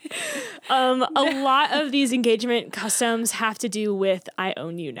 A lot of these engagement customs have to do with I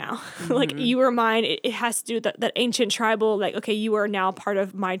own you now. Like, you are mine. It has to do with that ancient tribal, like, okay, you are now part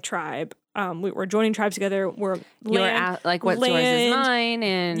of my tribe. We're joining tribes together. We're like what's yours is mine,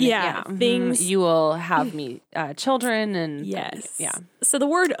 and things. You will have me children, and So the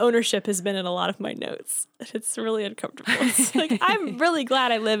word ownership has been in a lot of my notes. It's really uncomfortable. It's like, I'm really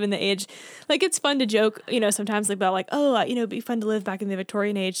glad I live in the age. Like, it's fun to joke, you know, sometimes about like, oh, you know, it'd be fun to live back in the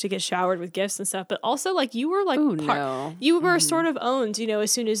Victorian age to get showered with gifts and stuff, but also like you were like Ooh, no. you were sort of owned,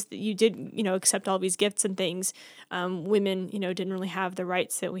 as soon as you did, accept all these gifts and things. Women, didn't really have the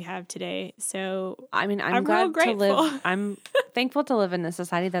rights that we have today. So I mean, I'm glad to live. I'm thankful to live in a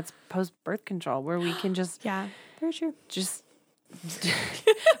society that's post birth control, where we can just very true. Just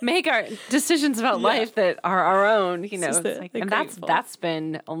make our decisions about life that are our own. That's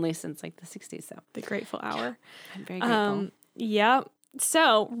been only since like the 60s. So the grateful hour. I'm very grateful. Yeah.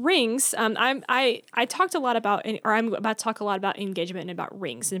 So rings, I talked a lot about, or I'm about to talk a lot about engagement and about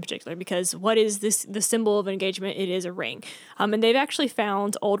rings in particular, because what is the symbol of engagement? It is a ring. And they've actually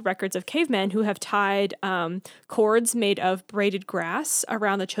found old records of cavemen who have tied cords made of braided grass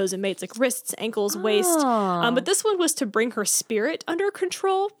around the chosen mates, like wrists, ankles, waist. But this one was to bring her spirit under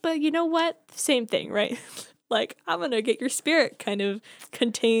control. But you know what? Same thing, right? Like, I'm going to get your spirit kind of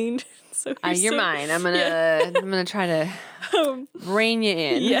contained. So you're mine. I'm gonna try to rein you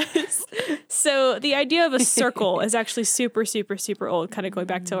in. Yes. So the idea of a circle is actually super, super, super old. Kind of going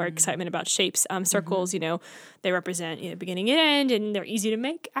back to our excitement about shapes. Circles, they represent beginning and end, and they're easy to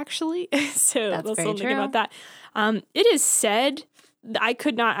make actually. So that's something about that. It is said, I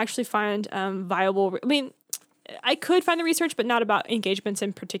could not actually find viable. I mean, I could find the research, but not about engagements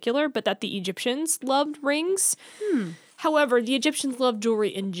in particular. But that the Egyptians loved rings. However, the Egyptians loved jewelry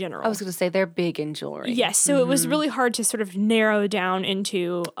in general. I was going to say they're big in jewelry. Yes, so it was really hard to sort of narrow down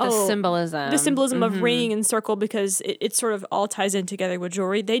into the symbolism of ring and circle, because it sort of all ties in together with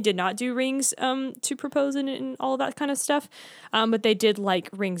jewelry. They did not do rings to propose and all that kind of stuff, but they did like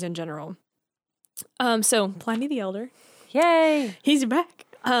rings in general. So Pliny the Elder, yay, he's back.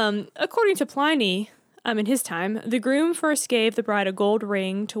 According to Pliny, in his time, the groom first gave the bride a gold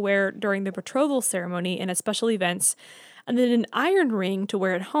ring to wear during the betrothal ceremony and at special events, and then an iron ring to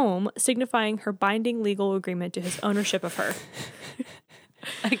wear at home, signifying her binding legal agreement to his ownership of her.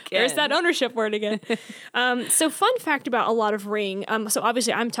 There's that ownership word again. So fun fact about a lot of ring. So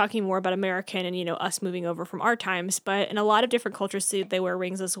obviously I'm talking more about American and, us moving over from our times, but in a lot of different cultures, they wear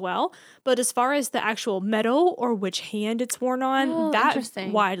rings as well. But as far as the actual metal or which hand it's worn on, that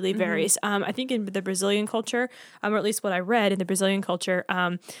widely varies. I think in the Brazilian culture, or at least what I read in the Brazilian culture,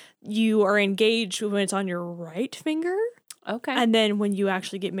 you are engaged when it's on your right finger. Okay. And then when you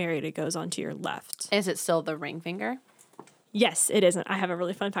actually get married, it goes onto your left. Is it still the ring finger? Yes, it isn't. I have a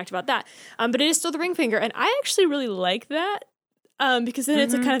really fun fact about that. But it is still the ring finger. And I actually really like that because then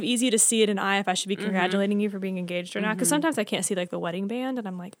it's kind of easy to see it in eye if I should be congratulating you for being engaged or not. Because sometimes I can't see like the wedding band and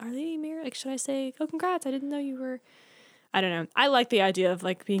I'm like, are they married? Like, should I say, oh, congrats, I didn't know you were... I don't know. I like the idea of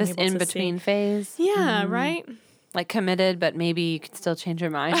like being this able to in-between phase. Yeah, right? Like committed, but maybe you could still change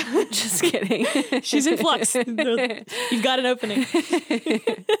your mind. Just kidding. She's in flux. You've got an opening.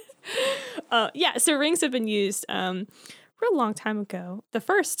 So rings have been used for a long time ago. The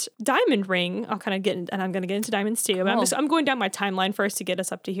first diamond ring, I'll kind of get in, and I'm going to get into diamonds too. Cool. But I'm going down my timeline first to get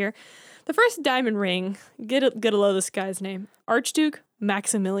us up to here. The first diamond ring, get a load of this guy's name, Archduke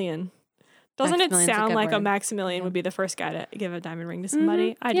Maximilian. Doesn't it sound like a Maximilian would be the first guy to give a diamond ring to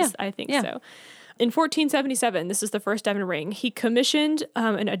somebody? I think so. In 1477, this is the first diamond ring. He commissioned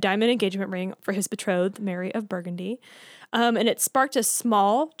a diamond engagement ring for his betrothed, Mary of Burgundy. And it sparked a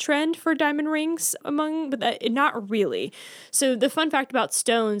small trend for diamond rings but not really. So the fun fact about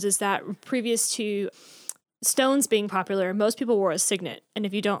stones is that previous to stones being popular, most people wore a signet. And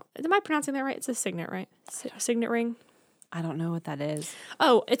if you don't, am I pronouncing that right? It's a signet, right? Signet ring. I don't know what that is.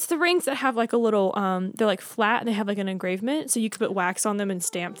 Oh, it's the rings that have like a little, they're like flat and they have like an engravement. So you could put wax on them and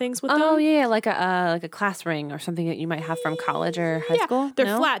stamp things with them. Oh, yeah. Like a class ring or something that you might have from college or high school.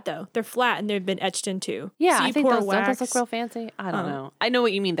 They're flat though. They're flat and they've been etched into. Yeah, so I think those look real fancy. I don't know. I know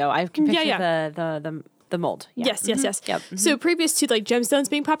what you mean though. I can picture the mold. Yeah. Yes. Yep. Mm-hmm. So previous to like gemstones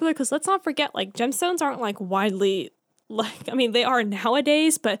being popular, because let's not forget like gemstones aren't like widely... they are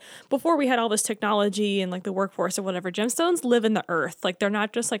nowadays, but before we had all this technology and like the workforce or whatever, gemstones live in the earth. Like they're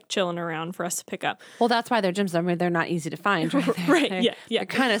not just like chilling around for us to pick up. Well, that's why they're gemstones. I mean, they're not easy to find. Right. Right. They're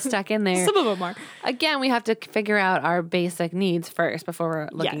kind of stuck in there. Some of them are. Again, we have to figure out our basic needs first before we're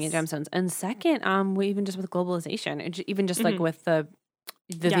looking at gemstones. And second, we even just with globalization, even just like with the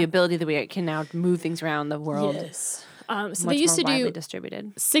ability that we can now move things around the world. Yes. So they used to do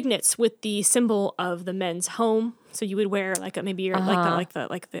distributed signets with the symbol of the men's home. So you would wear like maybe your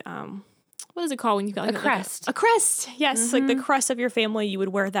what is it called when you got like a crest? A crest, yes, like the crest of your family. You would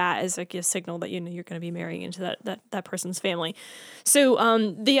wear that as like a signal that you're going to be marrying into that person's family. So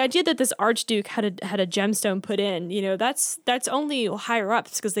the idea that this Archduke had a gemstone put in, that's only higher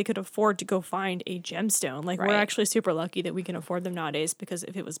ups because they could afford to go find a gemstone. Like we're actually super lucky that we can afford them nowadays, because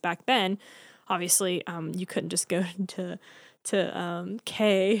if it was back then, obviously, you couldn't just go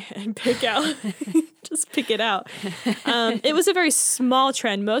K and pick out, just pick it out. It was a very small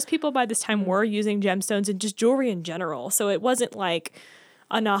trend. Most people by this time were using gemstones and just jewelry in general. So it wasn't like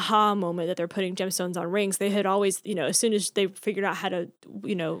an aha moment that they're putting gemstones on rings. They had always, as soon as they figured out how to,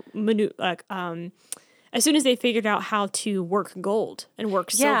 as soon as they figured out how to work gold and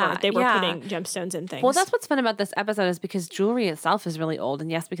work silver, they were putting gemstones in things. Well, that's what's fun about this episode is because jewelry itself is really old. And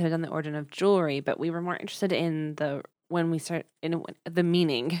yes, we could have done the origin of jewelry, but we were more interested in the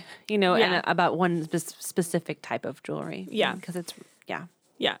meaning, and about one specific type of jewelry. Yeah. Because it's, yeah.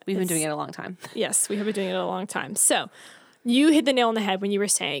 We've been doing it a long time. Yes, we have been doing it a long time. So you hit the nail on the head when you were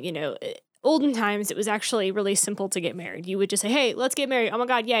saying, olden times, it was actually really simple to get married. You would just say, hey, let's get married. Oh my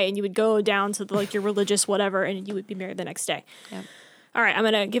God, yay. And you would go down to your religious whatever, and you would be married the next day. Yep. All right, I'm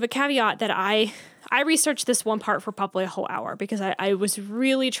going to give a caveat that I researched this one part for probably a whole hour because I was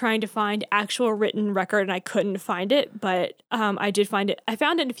really trying to find actual written record and I couldn't find it, but I did find it. I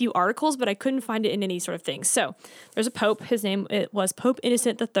found it in a few articles, but I couldn't find it in any sort of thing. So there's a pope. His name was Pope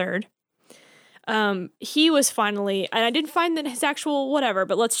Innocent III. He was finally, and I didn't find that his actual whatever,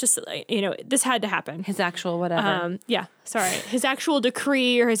 but let's just, this had to happen. His actual whatever. His actual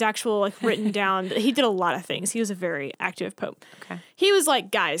decree or his actual written down. He did a lot of things. He was a very active pope. Okay. He was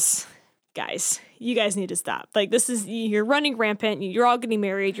like, guys, you guys need to stop. You're running rampant. You're all getting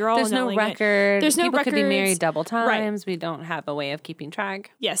married. You're all There's no record. There's no People records. could be married double times. Right. We don't have a way of keeping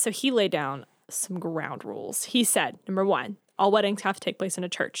track. Yeah. So he laid down some ground rules. He said, number one, all weddings have to take place in a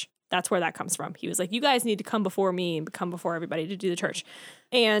church. That's where that comes from. He was like, you guys need to come before me and come before everybody to do the church.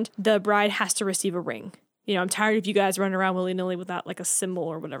 And the bride has to receive a ring. I'm tired of you guys running around willy-nilly without a symbol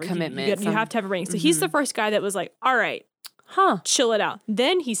or whatever. Commitment. You have to have a ring. So he's the first guy that was like, all right, chill it out.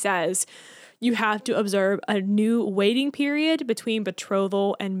 Then he says, you have to observe a new waiting period between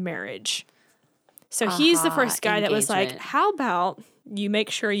betrothal and marriage. So he's the first guy that was like, how about you make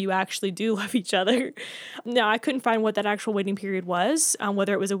sure you actually do love each other? Now, I couldn't find what that actual waiting period was,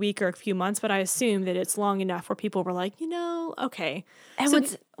 whether it was a week or a few months, but I assume that it's long enough where people were like, okay. And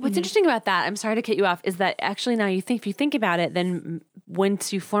so, what's interesting about that, I'm sorry to cut you off, is that actually now if you think about it, then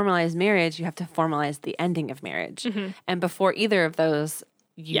once you formalize marriage, you have to formalize the ending of marriage. Mm-hmm. And before either of those,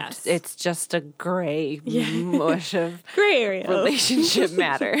 it's just a gray mush of gray area relationship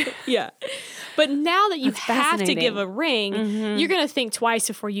matter. Yeah. But now that you have to give a ring, you're going to think twice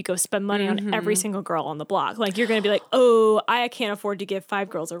before you go spend money on every single girl on the block. You're going to be like, oh, I can't afford to give 5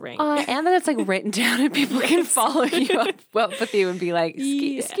 girls a ring. And then it's written down and people can follow you up with you and be like,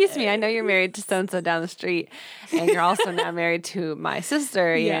 excuse me, I know you're married to so-and-so down the street and you're also now married to my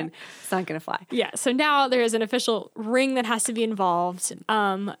sister and it's not going to fly. Yeah. So now there's an official ring that has to be involved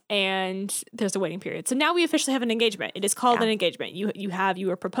and there's a waiting period. So now we officially have an engagement. It is called an engagement. You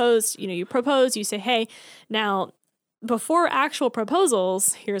are proposed, you propose. You say, hey, now before actual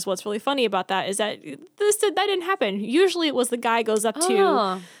proposals, here's what's really funny about that is that that didn't happen. Usually it was the guy goes up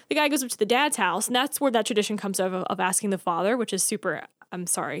to the dad's house, and that's where that tradition comes of asking the father, which is super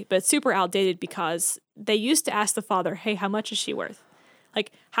outdated because they used to ask the father, hey, how much is she worth?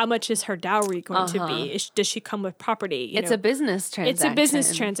 How much is her dowry going to be? Does she come with property? It's a business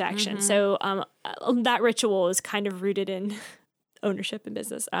transaction. Mm-hmm. So that ritual is kind of rooted in ownership in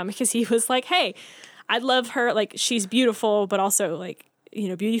business because he was like, hey, I love her. She's beautiful, but also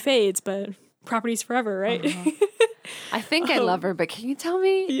beauty fades, but property's forever, right? I think I love her, but can you tell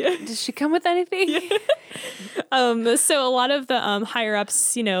me? Yeah. Does she come with anything? Yeah. So a lot of the higher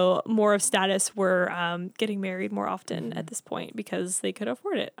ups, more of status were getting married more often at this point because they could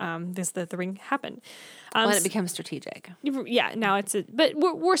afford it. The ring happened. When it becomes strategic. Yeah, now but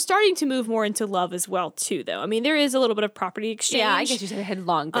we're starting to move more into love as well too, though. I mean, there is a little bit of property exchange. Yeah, I guess you said it had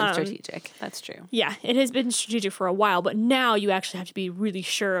long been strategic. That's true. Yeah, it has been strategic for a while, but now you actually have to be really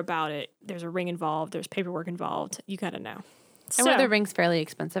sure about it. There's a ring involved. There's paperwork involved. You got to know. And were the rings fairly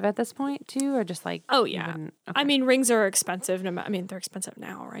expensive at this point too, or just Oh yeah. Okay. I mean, rings are expensive. They're expensive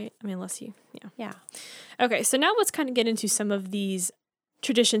now, right? Unless you. Yeah. Okay, so now let's kind of get into some of these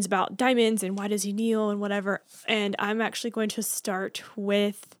traditions about diamonds and why does he kneel and whatever. And I'm actually going to start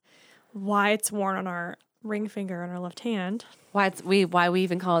with why it's worn on our ring finger on our left hand. Why we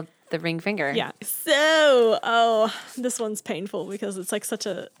even call it the ring finger. Yeah. So, this one's painful because it's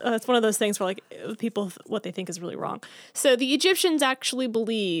it's one of those things where people, what they think is really wrong. So the Egyptians actually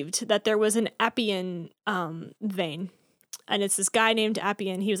believed that there was an Appian vein. And it's this guy named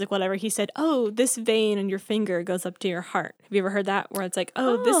Appian. He was like, whatever. He said, oh, this vein on your finger goes up to your heart. Have you ever heard that? Where it's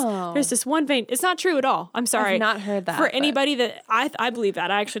there's this one vein. It's not true at all. I'm sorry. I've not heard that. For anybody that, I believe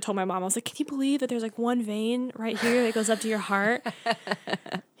that. I actually told my mom, I was like, can you believe that there's one vein right here that goes up to your heart?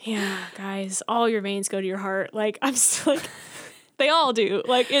 Yeah, guys, all your veins go to your heart. Like, I'm still like, they all do.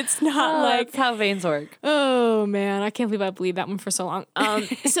 Like, it's not like that's how veins work. Oh man, I can't believe I believed that one for so long.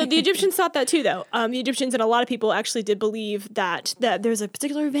 So the Egyptians thought that too, though. The Egyptians and a lot of people actually did believe that there's a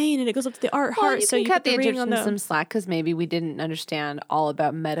particular vein and it goes up to the heart. You so can you cut put the ring on Egyptians some slack because maybe we didn't understand all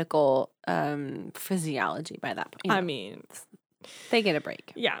about medical physiology by that point. I mean, they get a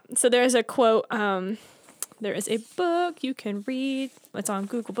break. yeah. So there's a quote. There is a book you can read. It's on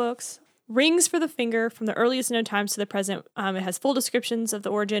Google Books. Rings for the finger from the earliest known times to the present. It has full descriptions of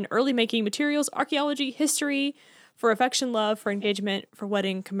the origin, early making materials, archaeology, history, for affection, love, for engagement, for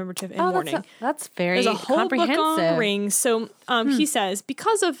wedding, commemorative, and mourning. That's very There's a whole comprehensive. book on rings. So he says,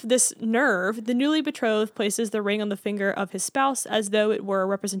 because of this nerve, the newly betrothed places the ring on the finger of his spouse as though it were a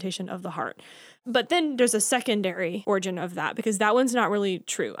representation of the heart. But then there's a secondary origin of that because that one's not really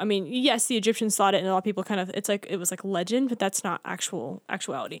true. I mean, yes, the Egyptians thought it, and a lot of people it was like legend, but that's not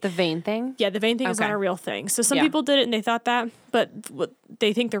actuality. The vein thing? Yeah, the vein thing is not a real thing. So some people did it and they thought that, but what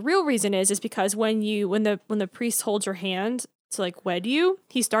they think the real reason is because when the priest holds your hand to like wed you,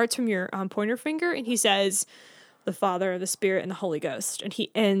 he starts from your pointer finger and he says, the Father, the Spirit, and the Holy Ghost, and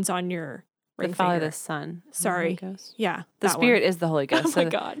he ends on your ring the Father, finger. the Son. Sorry. The Holy Ghost. Yeah, The that Spirit one. is the Holy Ghost. Oh my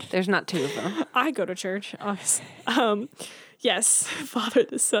God. There's not two of them. I go to church, obviously. Yes, Father,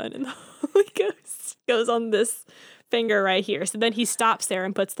 the Son, and the Holy Ghost goes on this finger right here. So then he stops there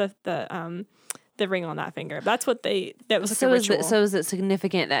and puts the ring on that finger. That's what that was like a ritual. So is it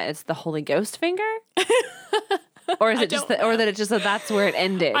significant that it's the Holy Ghost finger? Or is it or that it's just that that's where it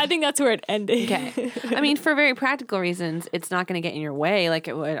ended? I think that's where it ended. Okay. I mean, for very practical reasons, it's not going to get in your way like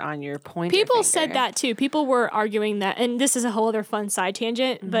it would on your pointer People finger. said that too. People were arguing that, and this is a whole other fun side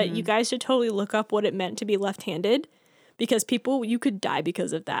tangent, but you guys should totally look up what it meant to be left-handed because you could die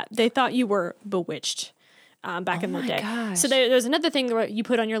because of that. They thought you were bewitched. Back in the day. Gosh. So there's another thing where you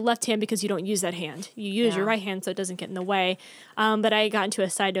put on your left hand because you don't use that hand. You use your right hand so it doesn't get in the way. But I got into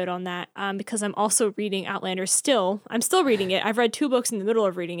a side note on that because I'm also reading Outlander still. I'm still reading it. I've read 2 books in the middle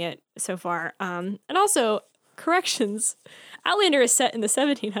of reading it so far. And also, corrections. Outlander is set in the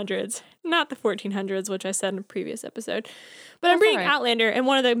 1700s, not the 1400s, which I said in a previous episode. But I'm reading Outlander, and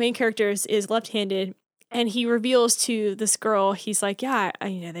one of the main characters is left-handed. And he reveals to this girl, he's like, yeah,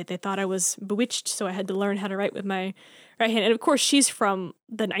 they thought I was bewitched, so I had to learn how to write with my right hand. And of course, she's from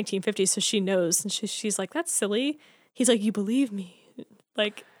the 1950s, so she knows. And she's like, that's silly. He's like, you believe me.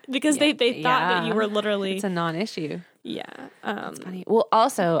 Like, because they thought that you were literally... It's a non-issue. Yeah. That's funny. Well,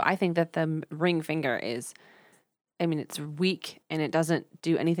 also, I think that the ring finger is... I mean, it's weak and it doesn't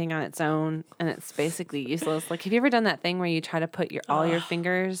do anything on its own, and it's basically useless. Like, have you ever done that thing where you try to put all your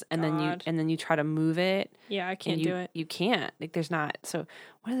fingers and then you try to move it? Yeah, I can't do it. You can't. Like, there's not. So,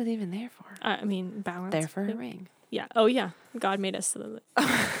 what is it even there for? I mean, balance. There for a ring. Yeah. Oh, yeah. God made us so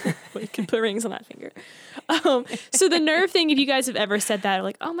that we can put rings on that finger. So the nerve thing, if you guys have ever said that,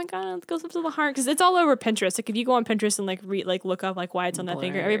 like, oh my God, it goes up to the heart, because it's all over Pinterest. Like, if you go on Pinterest and look up like why it's on that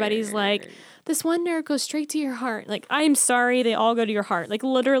finger, everybody's like, this one nerve goes straight to your heart. Like, I'm sorry, they all go to your heart. Like,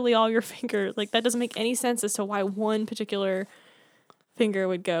 literally all your fingers. Like, that doesn't make any sense as to why one particular finger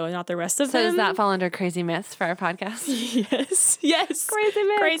would go and not the rest of them. So does that fall under crazy myths for our podcast? Yes.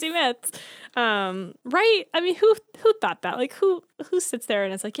 Crazy myths. Right? I mean, who thought that? Like, who sits there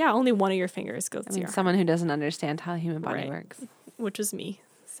and it's like, yeah, only one of your fingers goes to your heart. Someone who doesn't understand how the human body works. Which was me.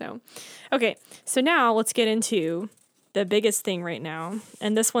 So, okay. So now let's get into the biggest thing right now.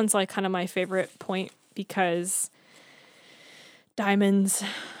 And this one's like kind of my favorite point because diamonds...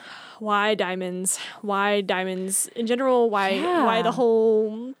 Why diamonds? Why diamonds in general? Why the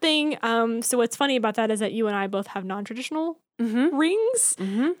whole thing? So what's funny about that is that you and I both have non-traditional rings.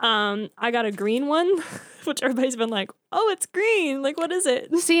 Mm-hmm. I got a green one, which everybody's been like, oh, it's green. Like, what is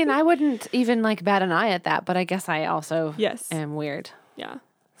it? See, and I wouldn't even like bat an eye at that, but I guess I also am weird. Yeah.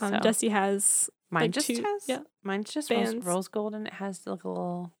 Jesse has mine like mine's just rose gold, and it has like a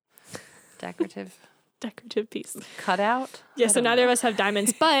little decorative piece cutout. Yeah, so neither of us have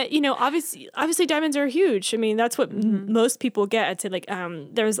diamonds, but obviously diamonds are huge. I mean, that's what most people get. It's like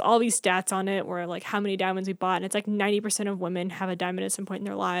there's all these stats on it where like how many diamonds we bought, and it's like 90% of women have a diamond at some point in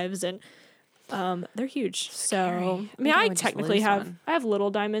their lives, and they're huge. So I mean, I technically have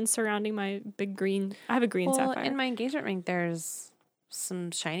little diamonds surrounding my big green. I have a green sapphire. In my engagement ring, there's some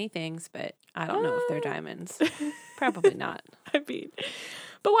shiny things, but I don't know if they're diamonds. Probably not. I mean.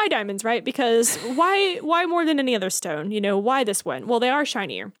 But why diamonds, right? Because why more than any other stone? Why this one? Well, they are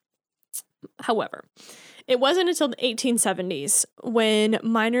shinier. However, it wasn't until the 1870s when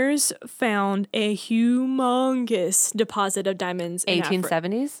miners found a humongous deposit of diamonds.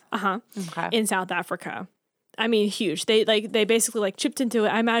 1870s? In South Africa. I mean, huge. They basically like chipped into it.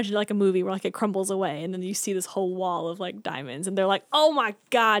 I imagine like a movie where like it crumbles away and then you see this whole wall of like diamonds and they're like, oh my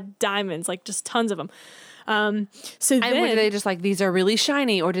God, diamonds, like just tons of them. So and then, were they just like, these are really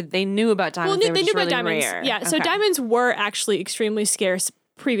shiny, or did they knew about diamonds? well, they knew about really diamonds. rare? Yeah. So Okay. diamonds were actually extremely scarce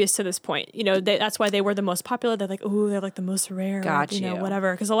previous to this point. You know, that's why they were the most popular. They're like, oh, they're like the most rare, Got you know, you.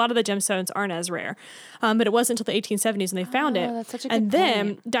 whatever. Because a lot of the gemstones aren't as rare. But it wasn't until the 1870s when they found it. That's such a And good then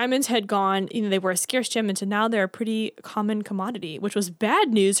point. diamonds had gone, you know, they were a scarce gem into now they're a pretty common commodity, which was bad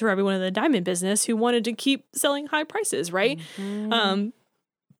news for everyone in the diamond business who wanted to keep selling high prices, right?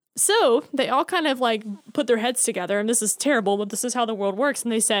 So they all kind of like put their heads together, and this is terrible, but this is how the world works.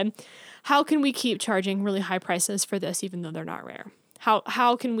 And they said, how can we keep charging really high prices for this, even though they're not rare?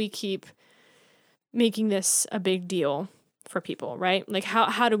 How can we keep making this a big deal for people, right? Like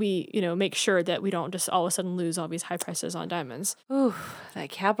how do we, you know, make sure that we don't just all of a sudden lose all these high prices on diamonds? Ooh, that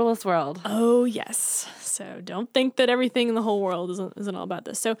capitalist world. Oh, yes. So don't think that everything in the whole world isn't all about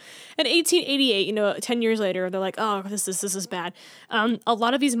this. So in 1888, you know, 10 years later, they're like, oh, this is bad. A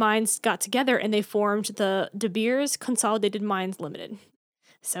lot of these mines got together and they formed the De Beers Consolidated Mines Limited.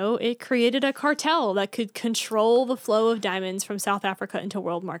 So it created a cartel that could control the flow of diamonds from South Africa into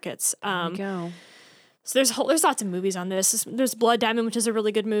world markets. Go. So there's lots of movies on this. There's Blood Diamond, which is a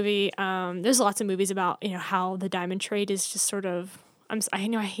really good movie. There's lots of movies about, you know, how the diamond trade is just sort of. I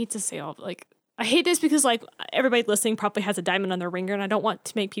know I hate to say all, like, I hate this because like everybody listening probably has a diamond on their ringer, and I don't want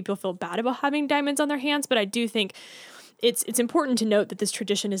to make people feel bad about having diamonds on their hands, but I do think it's important to note that this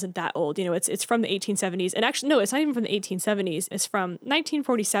tradition isn't that old. You know, it's from the 1870s, and actually no, it's not even from the 1870s. It's from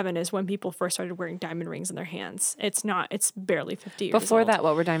 1947 is when people first started wearing diamond rings in their hands. It's not. It's barely 50 years Before old. that,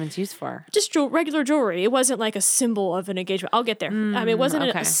 what were diamonds used for? Just regular jewelry. It wasn't like a symbol of an engagement. I'll get there. It wasn't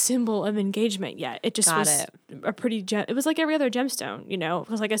okay. a symbol of engagement yet. It just Got was it. a pretty it was like every other gemstone, you know,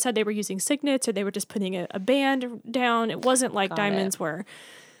 because like I said, they were using signets or they were just putting a band down. It wasn't like diamonds were.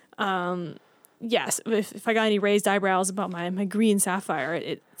 Yes, if I got any raised eyebrows about my green sapphire,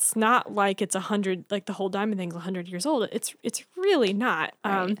 it's not like it's 100, like the whole diamond thing's 100 years old. It's really not.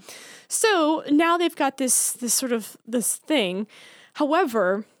 Right. So now they've got this sort of this thing.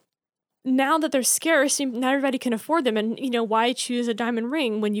 However, now that they're scarce, not everybody can afford them. And, you know, why choose a diamond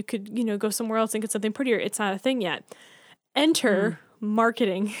ring when you could, you know, go somewhere else and get something prettier? It's not a thing yet. Enter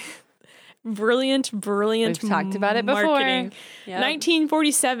marketing. Brilliant We've talked about it before. marketing. Yep.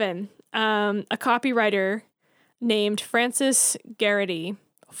 1947, a copywriter named Francis Garrity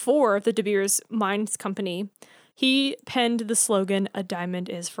for the De Beers Mines Company, he penned the slogan, "A diamond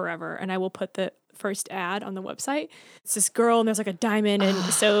is forever." And I will put the first ad on the website. It's this girl and there's like a diamond. And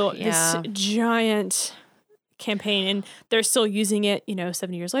so this giant campaign, and they're still using it, you know,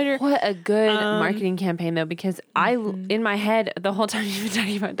 70 years later. What a good marketing campaign, though, because in my head, the whole time you've been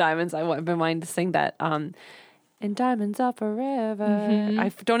talking about diamonds, I've been wanting to sing that, and diamonds are forever.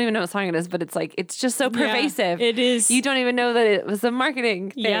 I don't even know what song it is, but it's like, it's just so pervasive. It is. You don't even know that it was a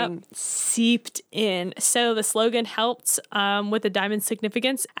marketing thing. Yep, seeped in. So the slogan helped with the diamond's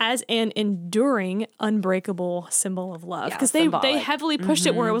significance as an enduring, unbreakable symbol of love. Yeah, Because they symbolic. heavily pushed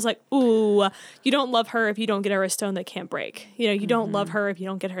it where it was like, ooh, you don't love her if you don't get her a stone that can't break. You know, you don't love her if you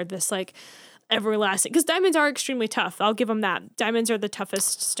don't get her this like everlasting. Because diamonds are extremely tough. I'll give them that. Diamonds are the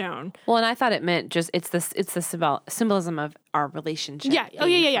toughest stone. Well, and I thought it meant just, it's the symbolism of our relationship. Yeah. Oh,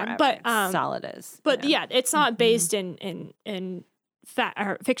 being yeah. forever. But It's solid as. But yeah, it's not based in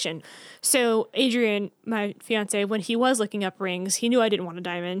fiction. So Adrian, my fiance, when he was looking up rings, he knew I didn't want a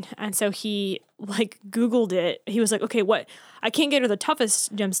diamond, and so he like Googled it. He was like, okay, I can't get her the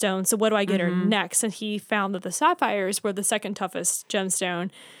toughest gemstone, so what do I get her next? And he found that the sapphires were the second toughest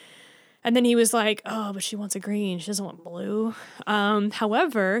gemstone. And then he was like, oh, but she wants a green. She doesn't want blue.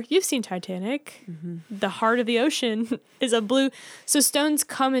 However, you've seen Titanic. The heart of the ocean is a blue. So stones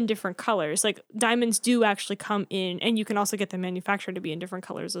come in different colors. Like diamonds do actually come in, and you can also get them manufactured to be in different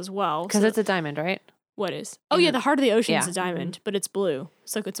colors as well. Because So it's a diamond, right? what is? Oh, yeah, the heart of the ocean is Yeah. a diamond, but it's blue.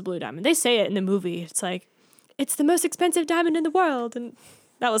 So it's a blue diamond. They say it in the movie. It's like, it's the most expensive diamond in the world. And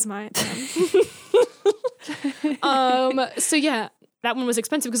that was my... So yeah, that one was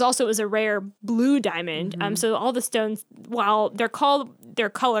expensive because also it was a rare blue diamond. So all the stones, while they're called their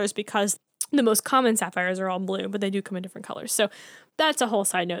colors because the most common sapphires are all blue, but they do come in different colors. So that's a whole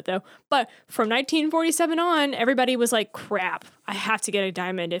side note though. But from 1947 on, everybody was like, crap, I have to get a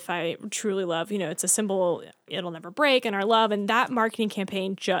diamond if I truly love, you know, it's a symbol, it'll never break in our love. And that marketing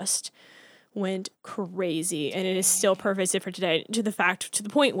campaign just went crazy, and it is still pervasive for today, to the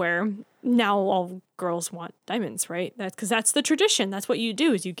point where now all girls want diamonds, right? That's because that's the tradition. That's what you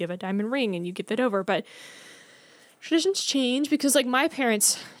do, is you give a diamond ring and you give it over. But Traditions change because like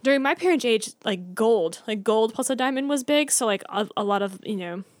during my parents' age, like gold plus a diamond was big. So like a lot of,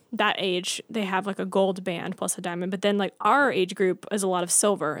 that age, they have like a gold band plus a diamond. But then like our age group is a lot of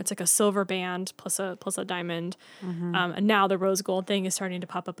silver. It's like a silver band plus a diamond. And now the rose gold thing is starting to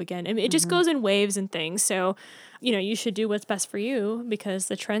pop up again. I mean, it just goes in waves and things. So, you should do what's best for you because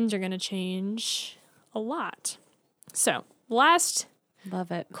the trends are going to change a lot. So last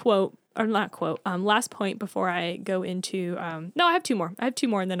Love it. last point before I go into, no, I have two more. I have two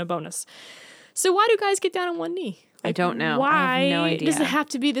more and then a bonus. So why do guys get down on one knee? I don't know. Why I have no idea. does it have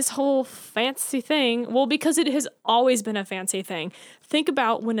to be this whole fancy thing? Well, because it has always been a fancy thing. Think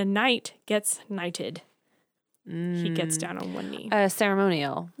about when a knight gets knighted. He gets down on one knee.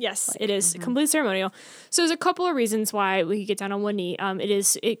 Ceremonial. Yes, it is completely ceremonial. So there's a couple of reasons why we get down on one knee.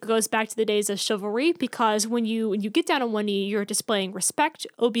 It goes back to the days of chivalry because when you get down on one knee, you're displaying respect,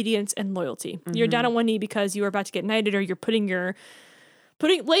 obedience, and loyalty. You're down on one knee because you are about to get knighted, or you're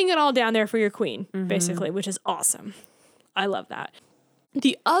laying it all down there for your queen, basically, which is awesome. I love that.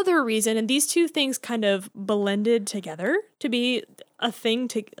 The other reason, and these two things kind of blended together to be a thing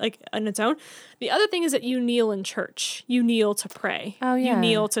to like on its own. The other thing is that you kneel in church. You kneel to pray. Oh, yeah. You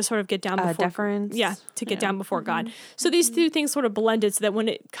kneel to sort of get down before deference. Yeah, to get down before God. So these two things sort of blended so that when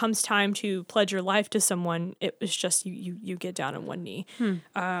it comes time to pledge your life to someone, it was just you get down on one knee.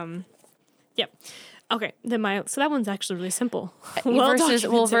 Yep. Okay, so that one's actually really simple. Versus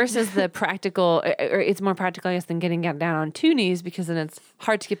the practical, or it's more practical, I guess, than getting down on two knees because then it's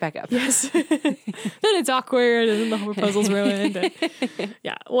hard to get back up. Yes. Then it's awkward and then the whole proposal's ruined.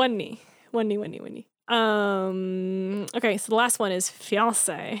 Yeah, one knee. Okay, so the last one is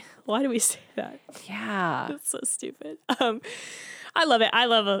fiancé. Why do we say that? Yeah. That's so stupid. I love it. I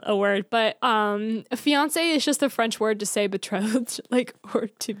love a word, but fiancé is just a French word to say betrothed, or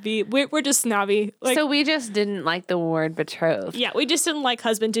to be. We're just snobby. So we just didn't like the word betrothed. Yeah, we just didn't like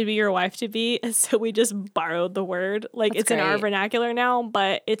husband to be or wife to be, and so we just borrowed the word. It's great. In our vernacular now,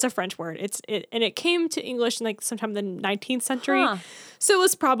 but it's a French word. And it came to English in sometime in the 19th century. Huh. So it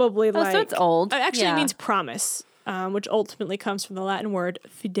was probably so it's old. Actually, it means promise, which ultimately comes from the Latin word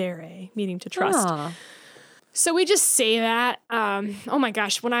fidere, meaning to trust. So we just say that. Oh my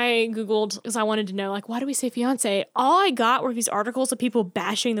gosh, when I Googled, because I wanted to know, why do we say fiance? All I got were these articles of people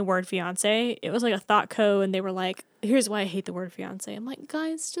bashing the word fiance. It was like a thought co, and they were like, here's why I hate the word fiance. I'm like,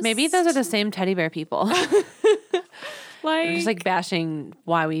 guys, just... Maybe those are the same teddy bear people. They're just bashing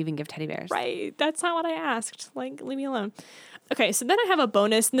why we even give teddy bears. Right. That's not what I asked. Leave me alone. Okay, so then I have a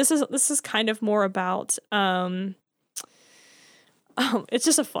bonus, and this is kind of more about... it's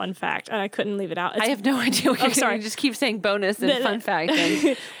just a fun fact, and I couldn't leave it out. I have no idea what you're sorry. You just keep saying bonus and fun fact.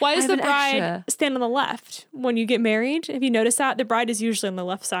 And why does the bride stand on the left when you get married? Have you noticed that? The bride is usually on the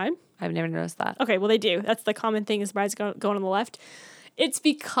left side. I've never noticed that. Okay, well, they do. That's the common thing is brides going on the left. It's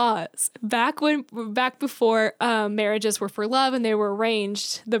because back before marriages were for love and they were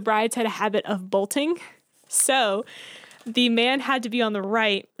arranged, the brides had a habit of bolting. So the man had to be on the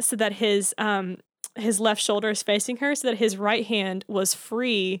right so that his left shoulder is facing her so that his right hand was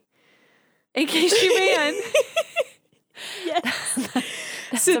free in case she ran. Yes.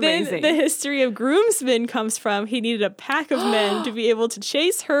 That's so amazing. Then the history of groomsmen comes from he needed a pack of men to be able to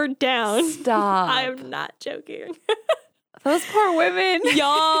chase her down. Stop. I am not joking. Those poor women.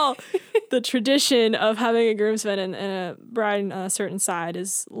 Y'all, the tradition of having a groomsman and a bride on a certain side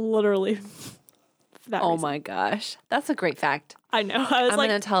is literally that reason. My gosh. That's a great fact. I know. I'm going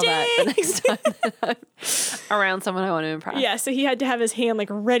to tell that the next time that I'm around someone I want to impress. Yeah, so he had to have his hand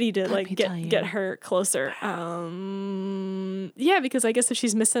ready to get her closer. Yeah, because I guess if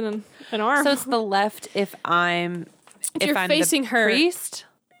she's missing an arm. So it's the left if I'm facing her priest?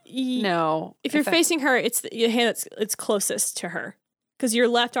 No. If you're facing her, it's your hand it's closest to her. Because your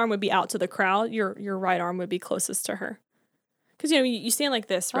left arm would be out to the crowd, your right arm would be closest to her. Because, you stand like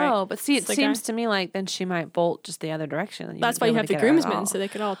this, right? Oh, but see, it seems to me like then she might bolt just the other direction. That's why you have the groomsmen, so they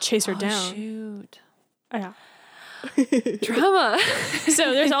could all chase her down. Shoot. Oh, yeah. Drama.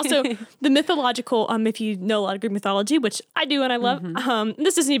 So there's also the mythological, if you know a lot of Greek mythology, which I do and I love.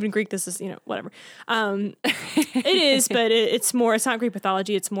 This isn't even Greek. This is, whatever. It is, but it's not Greek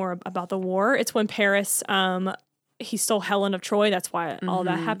mythology. It's more about the war. It's when Paris, he stole Helen of Troy. That's why all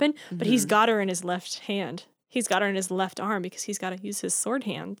that happened. But he's got her in his left hand. He's got her in his left arm because he's got to use his sword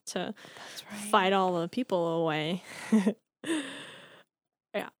hand to fight all the people away.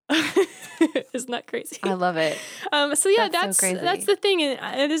 Yeah. Isn't that crazy? I love it. So yeah, That's so crazy. that's the thing.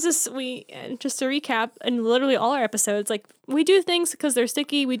 And this is just to recap, and literally all our episodes, like we do things because they're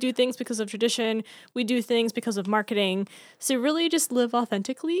sticky. We do things because of tradition. We do things because of marketing. So really, just live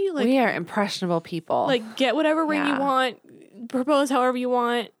authentically. Like We are impressionable people. like get whatever ring you Yeah. want, propose however you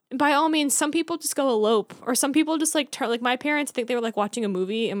want. By all means, some people just go elope, or some people just like turn. Like my parents, think they were like watching a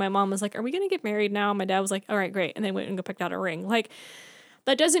movie, and my mom was like, "Are we gonna get married now?" My dad was like, "All right, great," and they went and go picked out a ring. Like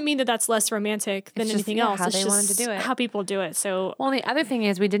that doesn't mean that that's less romantic than It's just, anything yeah, else. how It's they just wanted to do it. how people do it. So Well, the other thing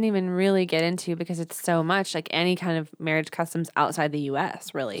is we didn't even really get into, because it's so much, like any kind of marriage customs outside the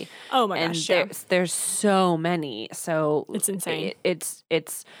U.S. really. oh my And gosh, yeah. there's so many. So It's insane. It's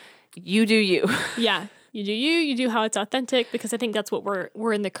you do you. Yeah, you do you do how it's authentic, because I think that's what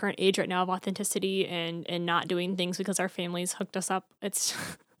we're in the current age right now of authenticity and not doing things because our families hooked us up. It's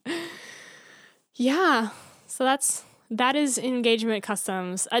yeah. So that is engagement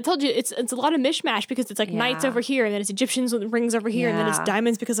customs. I told you it's a lot of mishmash, because it's like knights Yeah. over here, and then it's Egyptians with rings over here, and then it's Yeah.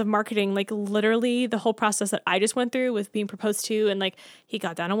 diamonds because of marketing. Like literally the whole process that I just went through with being proposed to, and like he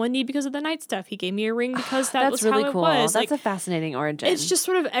got down on one knee because of the knight stuff. He gave me a ring because that That's was really how it cool. was. That's Like, a fascinating origin. it's just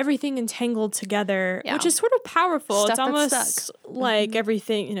sort of everything entangled together, Yeah. which is sort of powerful. Stuff It's that almost stuck. like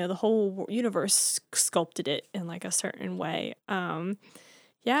everything, the whole universe sculpted it in like a certain way.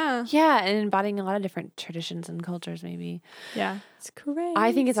 Yeah, yeah, and embodying a lot of different traditions and cultures, maybe. yeah, it's crazy.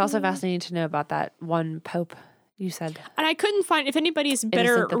 I think it's also fascinating to know about that one pope you said. And I couldn't find, if anybody's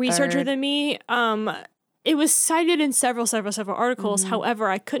better Innocent the researcher Third. than me, it was cited in several articles. However,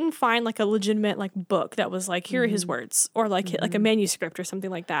 I couldn't find like a legitimate like book that was like, here are his words, or like a manuscript or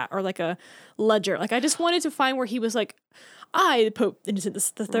something like that, or like a ledger. Like I just wanted to find where he was like, I, the Pope Innocent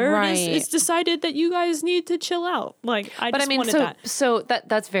the Third, Right. is decided that you guys need to chill out. Like I But just I mean, wanted so that. so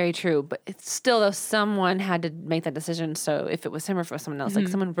that's very true. But it's still, though, someone had to make that decision. So if it was him or if it was someone else, like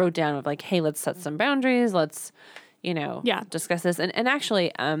someone wrote down of like, hey, let's set some boundaries. Let's, Yeah. discuss this. And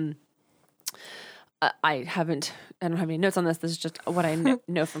actually, I don't have any notes on this. This is just what I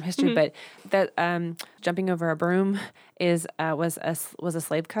know from history. But that jumping over a broom was a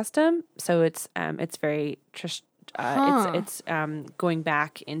slave custom. So it's very it's going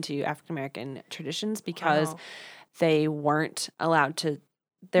back into African American traditions, because Wow. they weren't allowed to.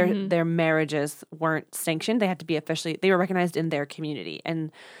 Their marriages weren't sanctioned. They had to be they were recognized in their community,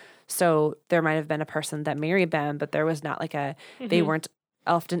 and so there might have been a person that married them, but there was not like they weren't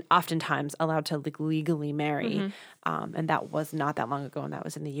oftentimes allowed to like legally marry. And that was not that long ago, and that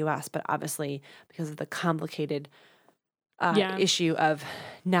was in the U.S. But obviously, because of the complicated issue of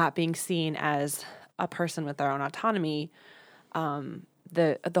not being seen as a person with their own autonomy,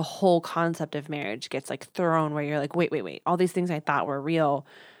 the whole concept of marriage gets like thrown, where you're like, wait, all these things I thought were real,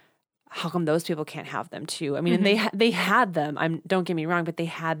 how come those people can't have them too? I mean, and they had them. Don't get me wrong, but they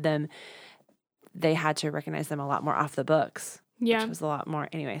had them. They had to recognize them a lot more off the books. Yeah. Which was a lot more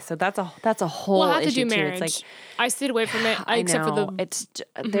anyway. So that's a whole Well, I had to issue do too. marriage. It's like, I stayed away from it, I except for know, the it's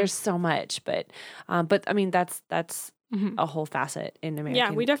there's so much, but I mean that's a whole facet in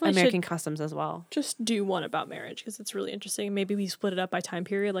American. we definitely American customs as well. just do one about marriage, because it's really interesting. Maybe we split it up by time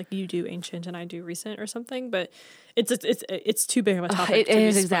period, like you do ancient and I do recent or something. But it's too big of a topic. It to be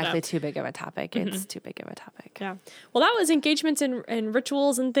is split exactly up. too big of a topic. It's too big of a topic. Yeah. Well, that was engagements and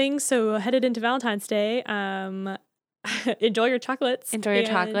rituals and things. So headed into Valentine's Day. Enjoy your chocolates. Enjoy your and,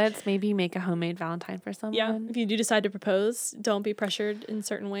 chocolates. Maybe make a homemade Valentine for someone. Yeah. If you do decide to propose, don't be pressured in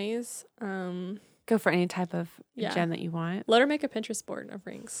certain ways. Go for any type of Yeah. gem that you want. Let her make a Pinterest board of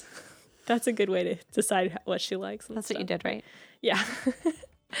rings. That's a good way to decide what she likes. And That's what you did, right? Yeah.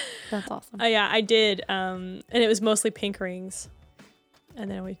 That's awesome. Yeah, I did. And it was mostly pink rings. And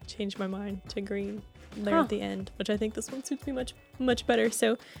then we changed my mind to green there at the end, which I think this one suits me much, much better.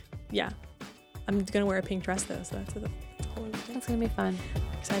 So, yeah. I'm going to wear a pink dress, though. So that's a whole other thing. That's gonna be fun.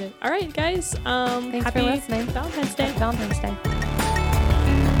 Excited. All right, guys. Thanks happy for listening. Valentine's Day. Happy Valentine's Day.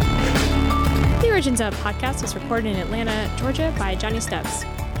 The Origins of podcast was recorded in Atlanta, Georgia by Johnny Stubbs.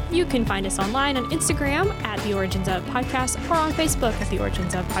 You can find us online on Instagram at The Origins of Podcast, or on Facebook at The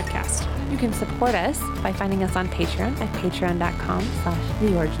Origins of Podcast. You can support us by finding us on Patreon at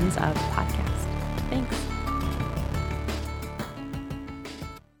patreon.com/theoriginsofpodcast. Thanks.